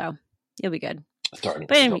 so you'll be good. Darn,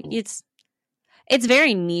 but anyway, it's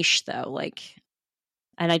very niche though,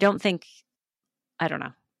 and I don't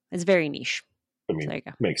know. It's very niche. I mean,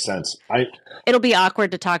 so makes sense. It'll be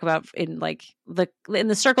awkward to talk about in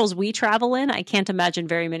the circles we travel in. I can't imagine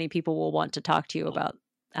very many people will want to talk to you about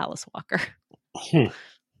Alice Walker.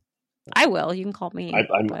 I will. You can call me.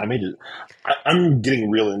 I'm getting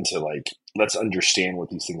real into let's understand what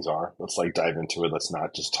these things are. Let's dive into it. Let's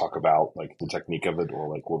not just talk about the technique of it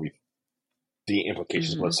or the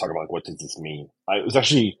implications. Let's talk about what does this mean. It was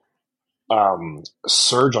actually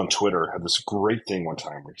Serge on Twitter had this great thing one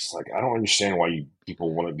time where it's I don't understand why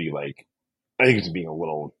people want to be I think it's being a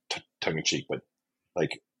little tongue in cheek, but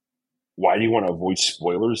why do you want to avoid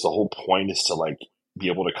spoilers? The whole point is to be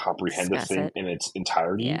able to comprehend the thing in its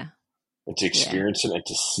entirety. Yeah. And to experience it and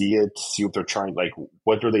to see it, to see what they're trying,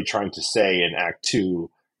 what are they trying to say in Act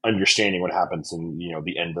 2, understanding what happens in,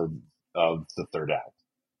 the end of the third act.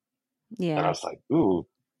 Yeah. And I was like, ooh,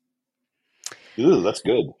 that's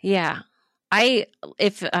good. Yeah.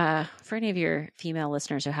 If for any of your female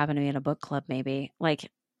listeners who happen to be in a book club, maybe,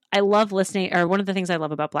 I love listening, or one of the things I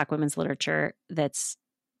love about Black women's literature that's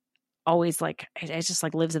always like, it just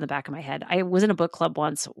like lives in the back of my head. I was in a book club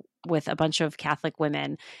once with a bunch of Catholic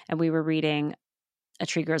women, and we were reading A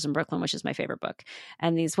Tree Grows in Brooklyn, which is my favorite book.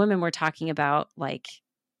 And these women were talking about like,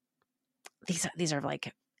 these are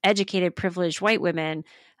like educated, privileged white women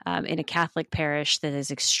in a Catholic parish that is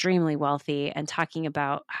extremely wealthy, and talking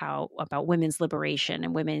about about women's liberation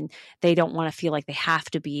and women, they don't want to feel like they have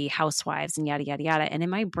to be housewives and yada, yada, yada. And in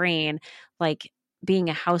my brain, like being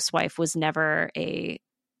a housewife was never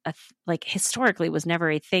like historically was never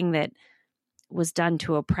a thing that was done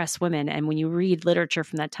to oppress women. And when you read literature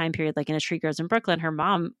from that time period, like in A Tree Grows in Brooklyn, her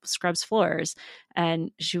mom scrubs floors, and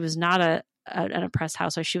she was not an oppressed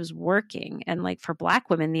housewife. She was working. And like for Black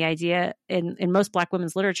women, the idea in most Black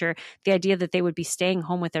women's literature, the idea that they would be staying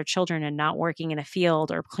home with their children and not working in a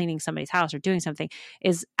field or cleaning somebody's house or doing something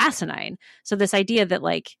is asinine. So this idea that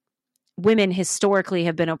like women historically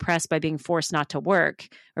have been oppressed by being forced not to work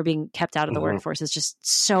or being kept out of the workforce is just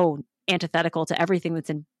so antithetical to everything that's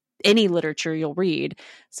in any literature you'll read.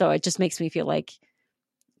 So it just makes me feel like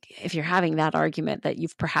if you're having that argument, that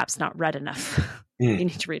you've perhaps not read enough. You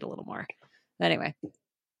need to read a little more. Anyway,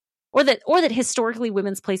 or that historically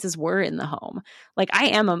women's places were in the home. Like I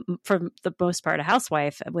am for the most part a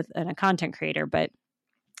housewife and a content creator, but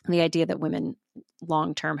the idea that women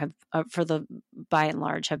long term have by and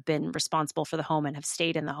large have been responsible for the home and have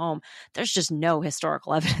stayed in the home, there's just no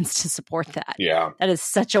historical evidence to support that. Yeah. That is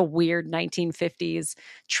such a weird 1950s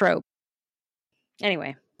trope.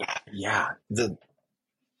 Anyway. Yeah.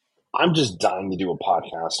 I'm just dying to do a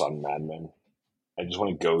podcast on Mad Men. I just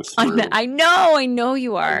want to go through. I know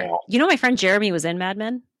you are. You know, my friend Jeremy was in Mad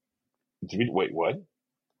Men. Wait, what?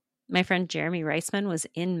 My friend Jeremy Reisman was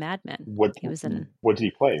in Mad Men. What did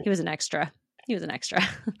he play? He was an extra.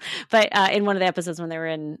 But in one of the episodes when they were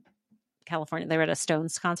in California, they were at a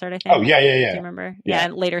Stones concert, I think. Oh, yeah. Do you remember? Yeah,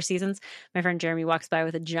 in later seasons. My friend Jeremy walks by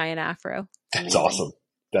with a giant afro. That's awesome.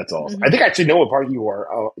 Mm-hmm. I think I actually know what part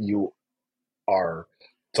you are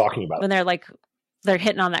talking about. When they're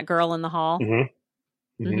hitting on that girl in the hall.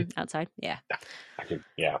 Outside. Yeah.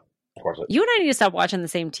 Of course. You and I need to stop watching the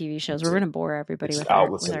same TV shows. We're going to bore everybody with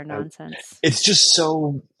our nonsense. It's just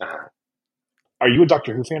so... Are you a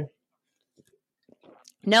Doctor Who fan?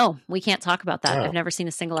 No, we can't talk about that. I've never seen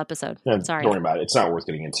a single episode. I'm sorry. Don't worry about it. It's not worth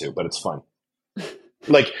getting into, but it's fun.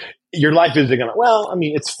 Like, your life isn't going to... Well, I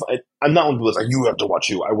mean, it's... I'm not one of those, like, you have to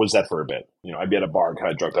watch you. I was that for a bit. You know, I'd be at a bar and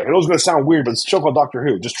kind of drunk. Like, I know it's going to sound weird, but it's a show called Doctor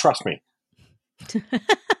Who. Just trust me. I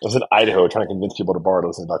was in Idaho trying to convince people to bar to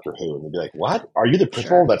listen to Doctor Who, and they'd be like, "What? Are you the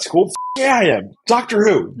principal of that school?" Yeah, I am. Doctor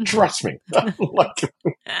Who. Trust me.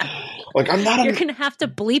 like I'm not. You're gonna have to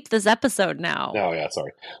bleep this episode now. No, yeah,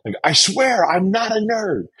 sorry. Like I swear, I'm not a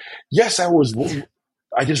nerd. Yes, I was.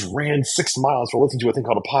 I just ran 6 miles for listening to a thing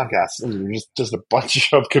called a podcast. And just a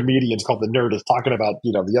bunch of comedians called the Nerdist talking about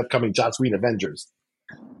the upcoming Joss Whedon Avengers.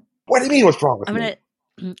 What do you mean? What's wrong with me?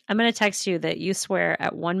 I'm going to text you that you swear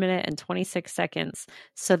at 1 minute and 26 seconds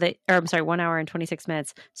 1 hour and 26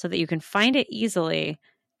 minutes so that you can find it easily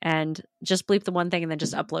and just bleep the one thing and then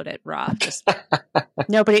just upload it raw. Just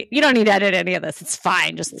nobody, you don't need to edit any of this. It's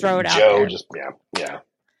fine. Just throw it out there. Yeah.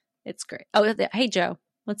 It's great. Oh, hey, Joe.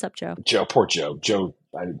 What's up, Joe? Poor Joe. Joe's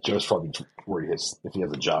probably worried if he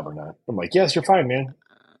has a job or not. I'm like, yes, you're fine, man.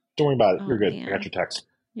 Don't worry about it. You're good. Man. I got your text.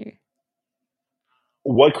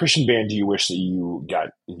 What Christian band do you wish that you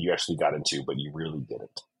actually got into, but you really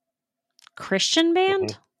didn't? Christian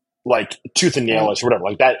band? Like Tooth and Nail-ish or whatever,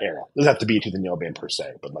 like that era. It doesn't have to be a Tooth and Nail band per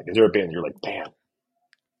se, but like, is there a band you're like, bam,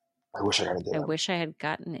 I wish I got into them. I wish I had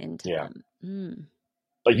gotten into them.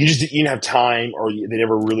 Like you didn't have time, or they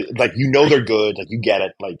never really, like, they're good, like you get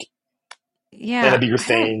it, like, might not be your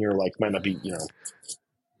thing, or like, might not be,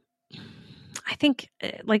 I think,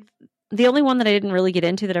 like, the only one that I didn't really get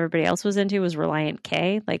into that everybody else was into was Reliant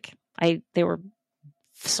K. Like they were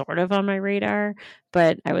sort of on my radar,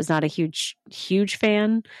 but I was not a huge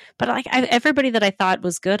fan. But like everybody that I thought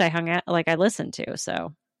was good, I hung out, like I listened to.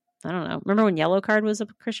 So I don't know. Remember when Yellow Card was a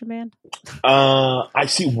Christian band? I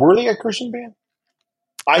see. Were they a Christian band?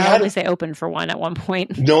 At least they opened for one at one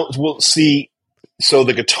point. No, well, see. So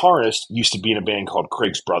the guitarist used to be in a band called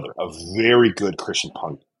Craig's Brother, a very good Christian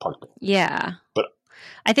punk band. Yeah, but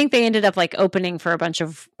I think they ended up like opening for a bunch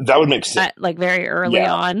of that would make sense. Like very early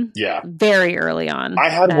on. Yeah. Very early on. I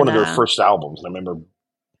had one of their first albums, and I remember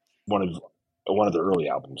one of their early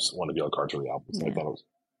albums, one of Yellow Card's early albums. Yeah. I thought it was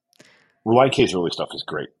Reliant K's early stuff is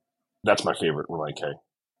great. That's my favorite Reliant K.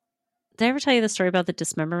 Did I ever tell you the story about the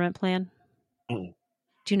Dismemberment Plan? Mm.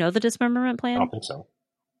 Do you know the Dismemberment Plan? I don't think so.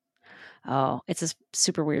 Oh, it's a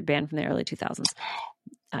super weird band from the early 2000s.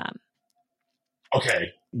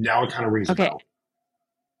 Okay. Now it kind of rings a bell.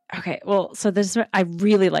 Okay, well, so this I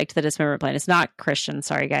really liked the Dismemberment Plan. It's not Christian,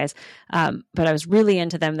 sorry guys, but I was really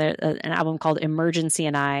into them. There's an album called Emergency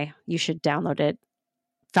and I. You should download it,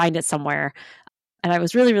 find it somewhere. And I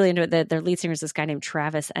was really, really into it. Their lead singer is this guy named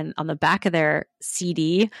Travis, and on the back of their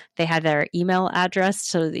CD, they had their email address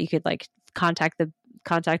so that you could like contact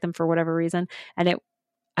them for whatever reason. And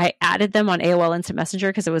I added them on AOL Instant Messenger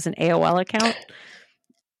because it was an AOL account.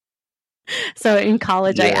 So in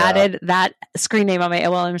college, I added that screen name on my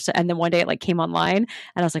AOL, and then one day it like came online, and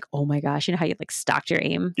I was like, "Oh my gosh!" You know how you like stalked your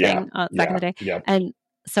AIM thing back in the day, and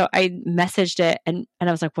so I messaged it, and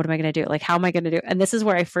I was like, "What am I going to do? Like, how am I going to do?" And this is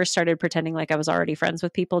where I first started pretending like I was already friends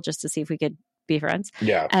with people just to see if we could be friends.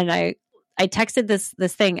 Yeah, and I texted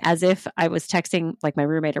this thing as if I was texting like my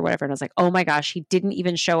roommate or whatever. And I was like, oh my gosh, he didn't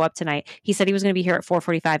even show up tonight. He said he was going to be here at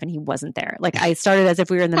 4:45 and he wasn't there. Like I started as if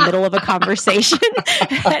we were in the middle of a conversation.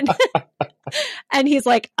 and he's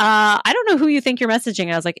like, I don't know who you think you're messaging.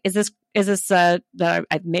 And I was like, is this I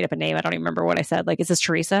made up a name. I don't even remember what I said. Like, is this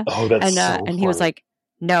Teresa? Oh, that's and he was like,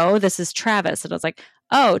 no, this is Travis. And I was like,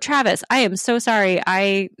 oh, Travis, I am so sorry.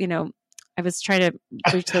 I was trying to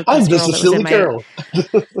reach the I'm just a silly girl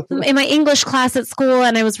in my English class at school,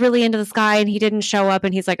 and I was really into this guy, and he didn't show up.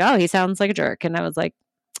 And he's like, "Oh, he sounds like a jerk." And I was like,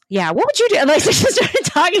 "Yeah, what would you do?" And like, I just started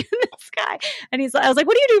talking to this guy, and I was like,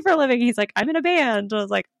 "What do you do for a living?" He's like, "I'm in a band." And I was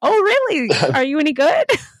like, "Oh, really? Are you any good?"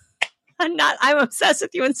 I'm obsessed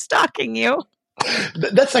with you and stalking you.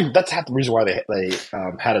 That's half the reason why they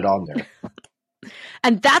had it on there.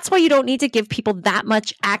 And that's why you don't need to give people that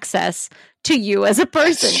much access to you as a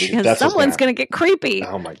person, because someone's going to get creepy.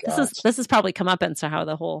 Oh my god! This has probably come up into how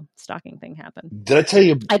the whole stalking thing happened. Did I tell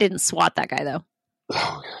you? I didn't swat that guy though.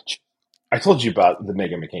 Oh god! I told you about the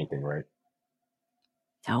Meghan McCain thing, right?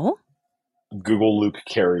 No. Google Luke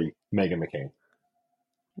Carey, Meghan McCain.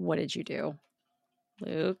 What did you do?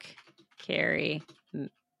 Luke Carey,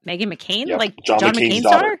 Meghan McCain, yep. like John McCain's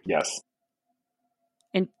daughter? Yes.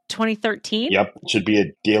 In 2013? Yep. It should be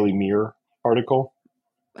a Daily Mirror article.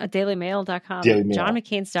 DailyMail.com. Daily Mail. John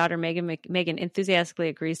McCain's daughter, Meghan, enthusiastically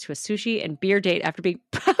agrees to a sushi and beer date after being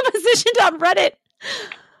propositioned on Reddit.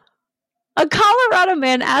 A Colorado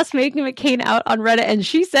man asked Meghan McCain out on Reddit, and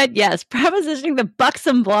she said yes, propositioning the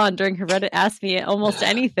buxom blonde during her Reddit Ask Me Almost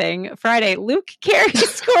Anything Friday. Luke Carey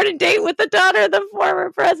scored a date with the daughter of the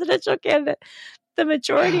former presidential candidate. The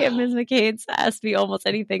majority of Ms. McCain's Ask Me Almost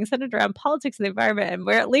Anything centered around politics and the environment and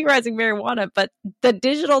legalizing marijuana, but the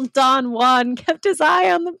digital Don Juan kept his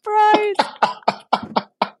eye on the prize. Oh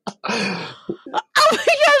my gosh,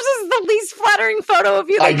 this is the least flattering photo of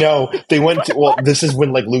you. I know. They went to, well, this is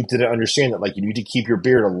when like Luke didn't understand that like you need to keep your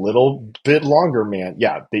beard a little bit longer, man.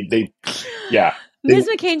 Yeah, yeah. Ms.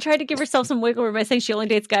 McCain tried to give herself some wiggle room by saying she only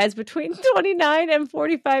dates guys between 29 and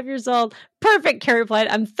 45 years old. Perfect, Carrie replied.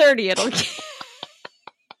 I'm 30. It'll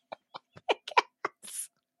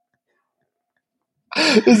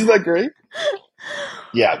Isn't that great?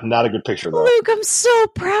 Yeah, not a good picture though. Luke, I'm so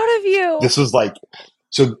proud of you. This was like,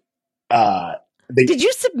 so did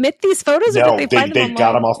you submit these photos? No, or did they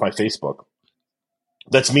got them off my Facebook.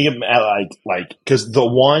 That's me, like because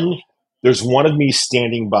there's one of me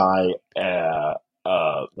standing by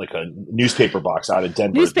like a newspaper box out of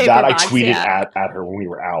Denver I tweeted at her when we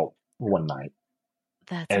were out one night.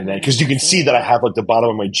 And then because you can see that I have like the bottom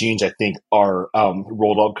of my jeans, I think are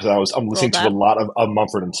rolled up because I'm listening to a lot of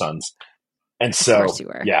Mumford and Sons. And so,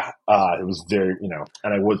 yeah, it was very,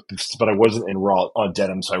 and I wasn't in raw on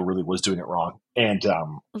denim, so I really was doing it wrong. And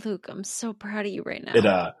Luke, I'm so proud of you right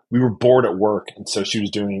now. We were bored at work, and so she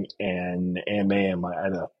was doing an AMA, and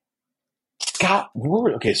Scott.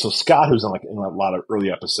 Okay, so Scott, who's in a lot of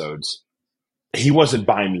early episodes, he wasn't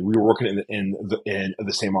by me. We were working in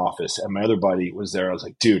the same office, and my other buddy was there. I was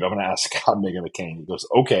like, dude, I'm going to ask Scott Meghan McCain. He goes,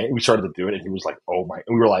 okay. And we started to do it, and he was like, oh my,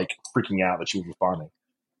 and we were like freaking out that she was responding.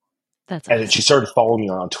 That's awesome. And then she started following me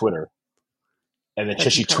on Twitter. And then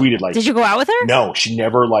she tweeted like, did you go out with her? No, she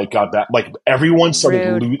never like got back. Like everyone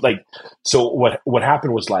started so what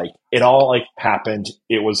happened was like, it all like happened.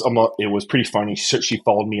 It was pretty funny. She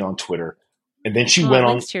followed me on Twitter. And then she went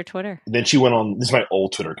on to your Twitter. Then she went on, this is my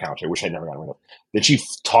old Twitter account. I wish I never got rid of. Then she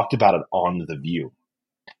talked about it on The View.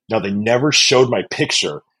 Now they never showed my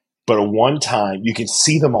picture, but at one time you can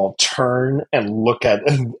see them all turn and look at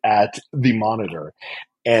the monitor.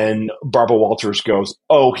 And Barbara Walters goes,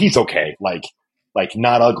 "Oh, he's okay. Like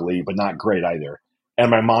not ugly, but not great either."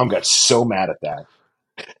 And my mom got so mad at that.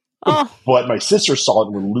 Oh. But my sister saw it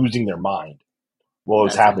and were losing their mind while it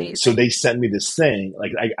was happening. Amazing. So they sent me this thing.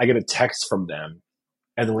 Like I get a text from them.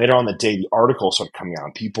 And then later on the day, the article started coming out.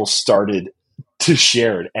 And people started to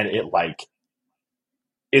share it. And it like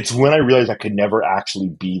it's when I realized I could never actually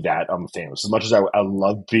be that famous. As much as I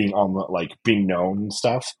love being on like being known and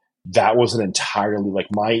stuff, that wasn't entirely like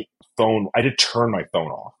my phone. I did turn my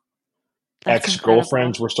phone off. That's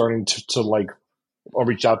Ex-girlfriends incredible. were starting to like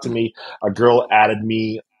reach out to me. A girl added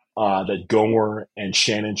me that Gomer and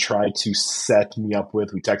Shannon tried to set me up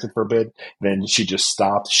with. We texted for a bit. Then she just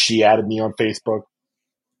stopped. She added me on Facebook.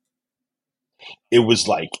 It was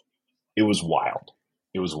wild.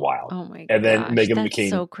 It was wild. Oh my And then gosh, Megan that's McCain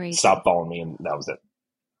so crazy. stopped following me, and that was it.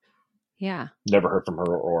 Yeah. Never heard from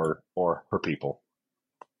her or her people.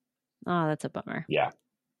 Oh, that's a bummer. Yeah.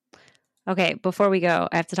 Okay, before we go,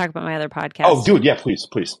 I have to talk about my other podcast. Oh, dude, yeah, please.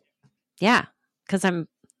 Yeah, because I'm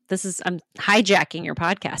hijacking your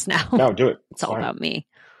podcast now. No, do it. It's all about me.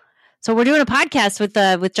 So we're doing a podcast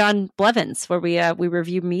with John Blevins where we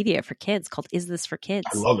review media for kids called "Is This for Kids?"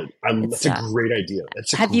 I love it. That's a great idea.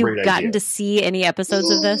 Have you gotten to see any episodes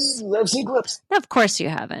of this? I've seen clips. Of course you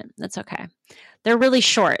haven't. That's okay. They're really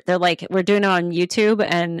short. They're like, we're doing it on YouTube,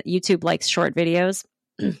 and YouTube likes short videos.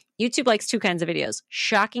 YouTube likes two kinds of videos: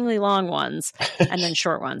 shockingly long ones and then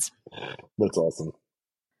short ones. That's awesome.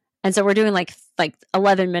 And so we're doing like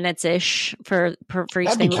 11 minutes ish for each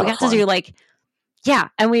thing. We got to do like. Yeah,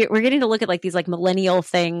 and we're getting to look at like these like millennial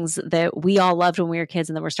things that we all loved when we were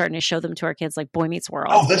kids, and then we're starting to show them to our kids, like Boy Meets World.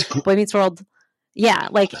 Oh, that's cool. Boy Meets World. Yeah,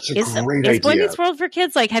 like is Boy Meets World for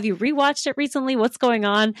kids? Like, have you rewatched it recently? What's going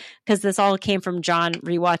on? Because this all came from John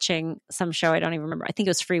rewatching some show. I don't even remember. I think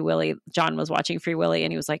it was Free Willy. John was watching Free Willy,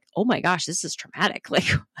 and he was like, "Oh my gosh, this is traumatic. Like,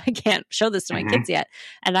 I can't show this to my kids yet."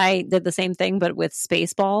 And I did the same thing, but with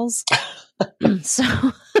Spaceballs. So.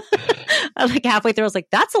 Like halfway through, I was like,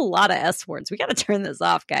 that's a lot of S words. We got to turn this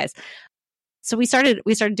off, guys. So we started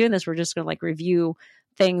doing this. We're just going to like review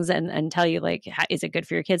things and tell you like, is it good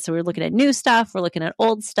for your kids? So we're looking at new stuff. We're looking at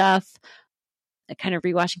old stuff, kind of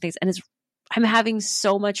rewatching things. And I'm having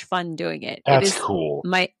so much fun doing it. That's cool.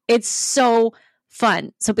 It's so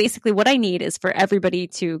fun. So basically what I need is for everybody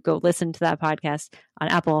to go listen to that podcast on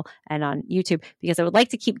Apple and on YouTube, because I would like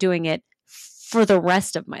to keep doing it for the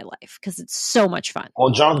rest of my life because it's so much fun.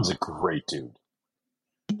 Well, Jonathan's a great dude.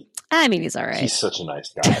 I mean, he's all right. He's such a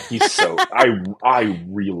nice guy. He's so I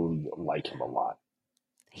really like him a lot.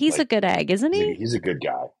 He's a good egg, isn't he? He's a good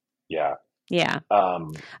guy. Yeah. Yeah. I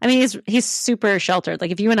mean, he's super sheltered.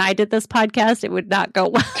 Like if you and I did this podcast, it would not go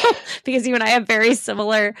well because you and I have very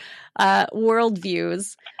similar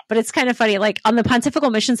worldviews. But it's kind of funny. Like on the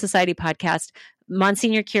Pontifical Mission Society podcast,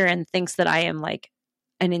 Monsignor Kieran thinks that I am like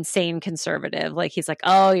an insane conservative. Like he's like,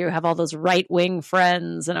 oh, you have all those right-wing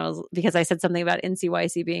friends. And because I said something about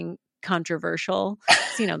NCYC being controversial.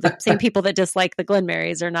 So, the same people that dislike the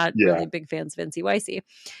Glenmarys are not really big fans of NCYC.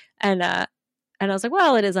 And I was like,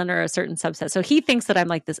 well, it is under a certain subset. So he thinks that I'm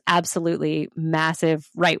like this absolutely massive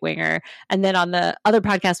right-winger. And then on the other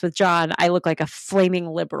podcast with John, I look like a flaming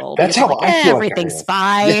liberal. That's how like, I feel. Everything's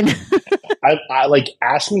fine. Yeah. I like,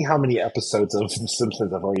 ask me how many episodes of The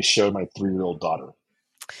Simpsons I've already showed my 3-year-old daughter.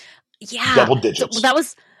 Yeah. Double digits. So that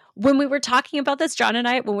was when we were talking about this, John and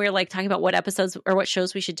I, when we were like talking about what episodes or what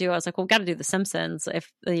shows we should do. I was like, well, we've got to do The Simpsons.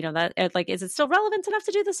 If that like, is it still relevant enough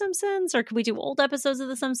to do The Simpsons, or can we do old episodes of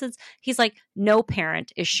The Simpsons? He's like, no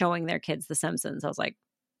parent is showing their kids The Simpsons. I was like,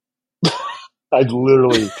 I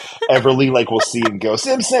literally, Everly like will see and go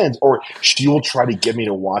Simpsons, or she will try to get me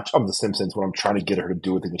to watch The Simpsons when I'm trying to get her to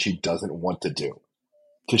do a thing that she doesn't want to do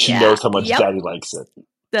because she knows how much Daddy likes it.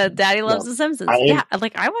 The Daddy loves The Simpsons. I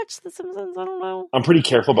watch The Simpsons. I don't know. I'm pretty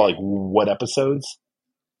careful about like what episodes,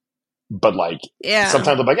 but like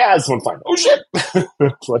sometimes I'm like, this one's fine. Oh shit!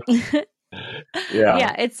 It's like,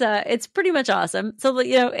 yeah, it's pretty much awesome. So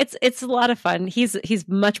it's a lot of fun. He's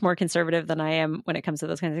much more conservative than I am when it comes to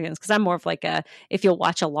those kinds of things, because I'm more of like if you'll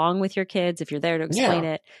watch along with your kids, if you're there to explain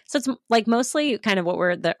it. So it's like mostly kind of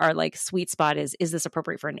what our like sweet spot is this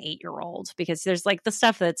appropriate for an 8-year-old, because there's like the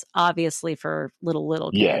stuff that's obviously for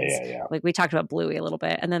little kids. Yeah. Like we talked about Bluey a little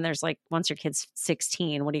bit, and then there's like, once your kid's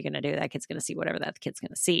 16, what are you going to do? That kid's going to see whatever that kid's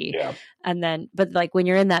going to see. Yeah. And then, but like when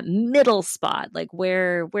you're in that middle spot, like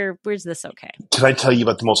where's this okay? Can I tell you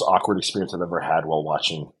about the most awkward experience I've ever had while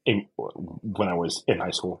watching when I was in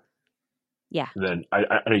high school? Yeah. And then I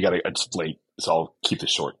know it's late, so I'll keep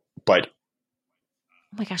this short. But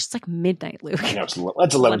oh my gosh, it's like midnight, Luke. I know it's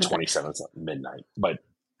 11:27. It's not midnight, but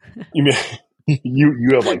you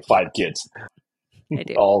have like 5 kids. I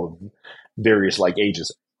do. All of various like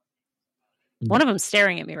ages. One of them's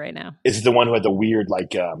staring at me right now. Is it the one who had the weird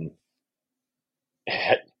like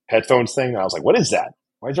headphones thing? And I was like, what is that?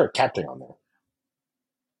 Why is there a cat thing on there?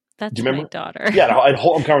 That's Do you remember? My daughter. Yeah, I had a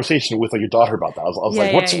whole conversation with like your daughter about that. I was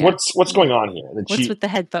like, what's going on here? And then what's with the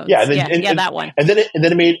headphones? Yeah, and that one. And then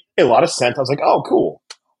it made a lot of sense. I was like, oh, cool.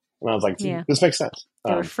 And I was like, Yeah. this makes sense.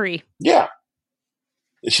 They were free. Yeah.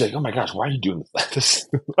 She's like, oh my gosh, why are you doing this?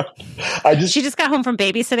 She just got home from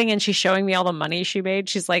babysitting and she's showing me all the money she made.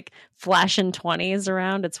 She's like flashing 20s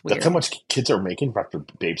around. It's weird. That's how much kids are making after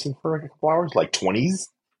babysitting for a couple hours? Like 20s,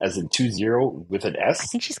 as in 20 with an S? I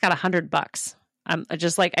think she's got $100. I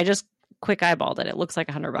just quick eyeballed it. It looks like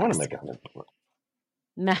 $100. I want to make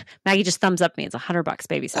 $100. Maggie just thumbs up me. It's $100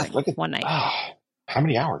 babysitting one night. How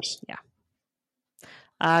many hours? Yeah.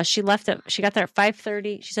 She got there at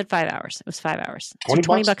 5:30. She said 5 hours. It was 5 hours. $20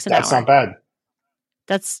 an hour. That's not bad.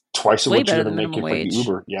 That's twice way what you're better going to than make it for minimum the wage.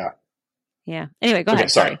 Uber. Yeah. Yeah. Anyway, go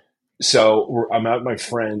ahead. Sorry. So I'm at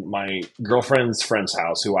my girlfriend's friend's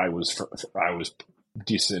house, who I was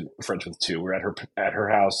decent friends with too. We're at her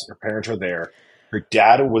house. Her parents were there. Her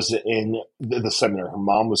dad was in the seminar. Her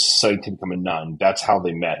mom was studying to become a nun. That's how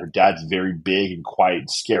they met. Her dad's very big and quiet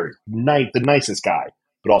and scary. The nicest guy,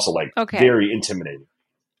 but also very intimidating.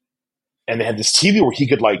 And they had this TV where he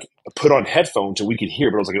could put on headphones and we could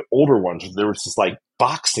hear, but it was like an older one. So there was this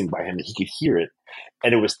boxing by him that he could hear it.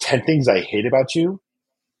 And it was 10 Things I Hate About You.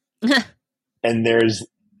 And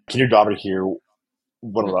can your daughter hear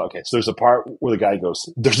okay, so there's a part where the guy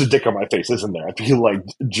goes, there's a dick on my face, isn't there? I feel like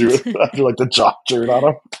the jaw chewed on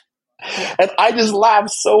him. And I just laughed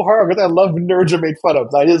so hard because I love nerds are made fun of.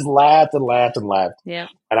 So I just laughed and laughed and laughed. Yeah.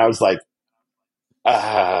 And I was like,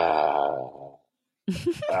 I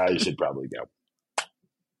should probably go.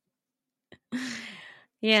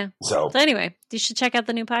 Yeah. So anyway, you should check out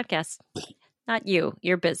the new podcast. Not you.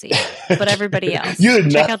 You're busy. But everybody else. You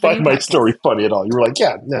did not find my story funny at all. You were like,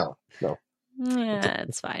 yeah, no. Yeah,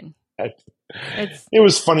 it's fine. It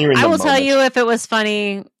was funnier in the moment. I will tell you if it was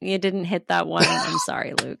funny, you didn't hit that one. I'm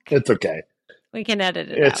sorry, Luke. It's okay. We can edit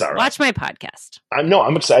it It's out. all right. Watch my podcast.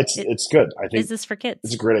 I'm excited. It's good. I think. Is this for kids?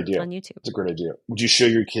 It's a great idea. It's on YouTube. It's a great idea. Would you show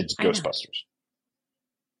your kids Ghostbusters?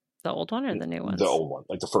 The old one or the new one? The old one,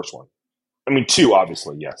 like the first one. I mean, 2,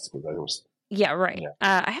 obviously, yes. Because I was. Yeah, right. Yeah.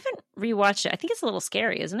 I haven't rewatched it. I think it's a little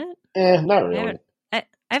scary, isn't it? Not really.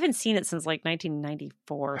 I haven't seen it since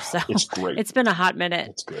 1994, so it's great. It's been a hot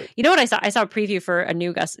minute. It's great. You know what I saw? I saw a preview for a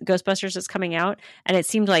new Ghostbusters that's coming out, and it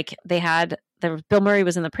seemed like Bill Murray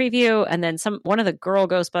was in the preview, and then one of the girl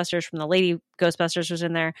Ghostbusters from the lady Ghostbusters was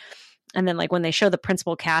in there, and then when they show the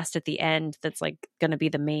principal cast at the end, that's going to be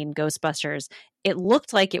the main Ghostbusters. It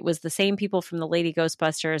looked like it was the same people from the lady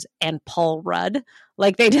Ghostbusters and Paul Rudd.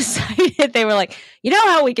 They decided they were like, you know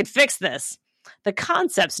how we could fix this. The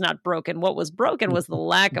concept's not broken. What was broken was the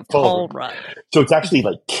lack of Paul Rudd. So it's actually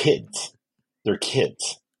kids. They're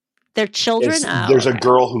kids. They're children? There's a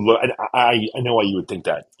girl who I know why you would think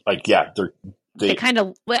that. They kind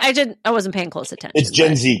of. I wasn't paying close attention. It's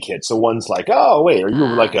Gen Z kids. So one's like, oh wait, are you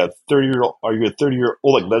a 30-year-old? Are you a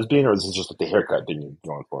 30-year-old lesbian, or is this just the haircut thing you're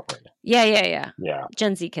going for right now? Yeah.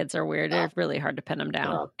 Gen Z kids are weird. They're really hard to pin them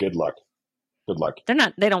down. Good luck. They're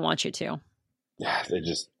not. They don't want you to. Yeah, they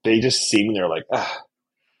just see me and they're like,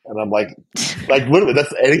 and I'm like literally.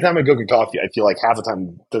 That's anytime I go get coffee, I feel like half the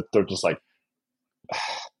time they're just like,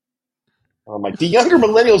 I'm like, the younger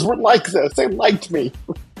millennials weren't like this. They liked me.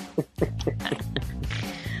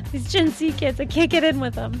 These Gen Z kids, I can't get in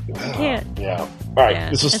with them. I can't. Yeah. All right. Yeah,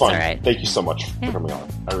 this was fun. Right. Thank you so much for coming on.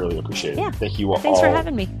 I really appreciate it. Yeah. Thank you all. Thanks for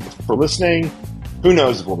having me. For listening. Who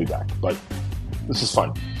knows if we'll be back, but this is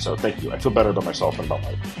fun. So thank you. I feel better about myself and about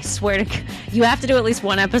life. I swear to God, you have to do at least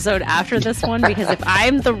one episode after this one, because if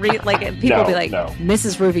I'm the people will be like,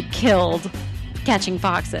 Mrs. Ruvi killed catching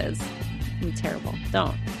foxes. It's terrible.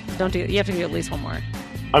 Don't do it. You have to do at least one more.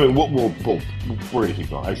 I mean, we're gonna keep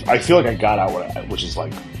going. I feel like I got out which is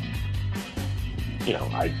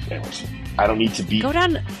anyways, I don't need to be. Go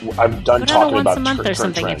down. I'm done talking about once a month or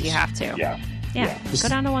something trends. if you have to. Yeah. Go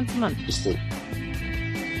down to once a month.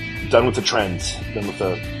 Done with the trends. Done with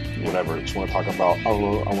the whatever. I just want to talk about. I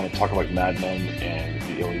want to talk about Mad Men and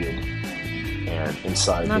the Iliad and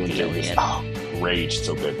Inside. Not the Iliad. Rage,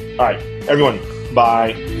 so good. All right, everyone.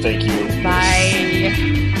 Bye. Thank you.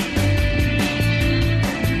 Bye.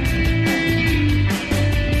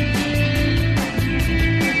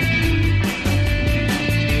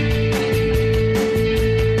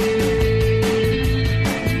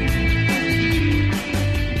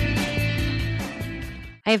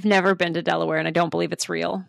 I've never been to Delaware, and I don't believe it's real.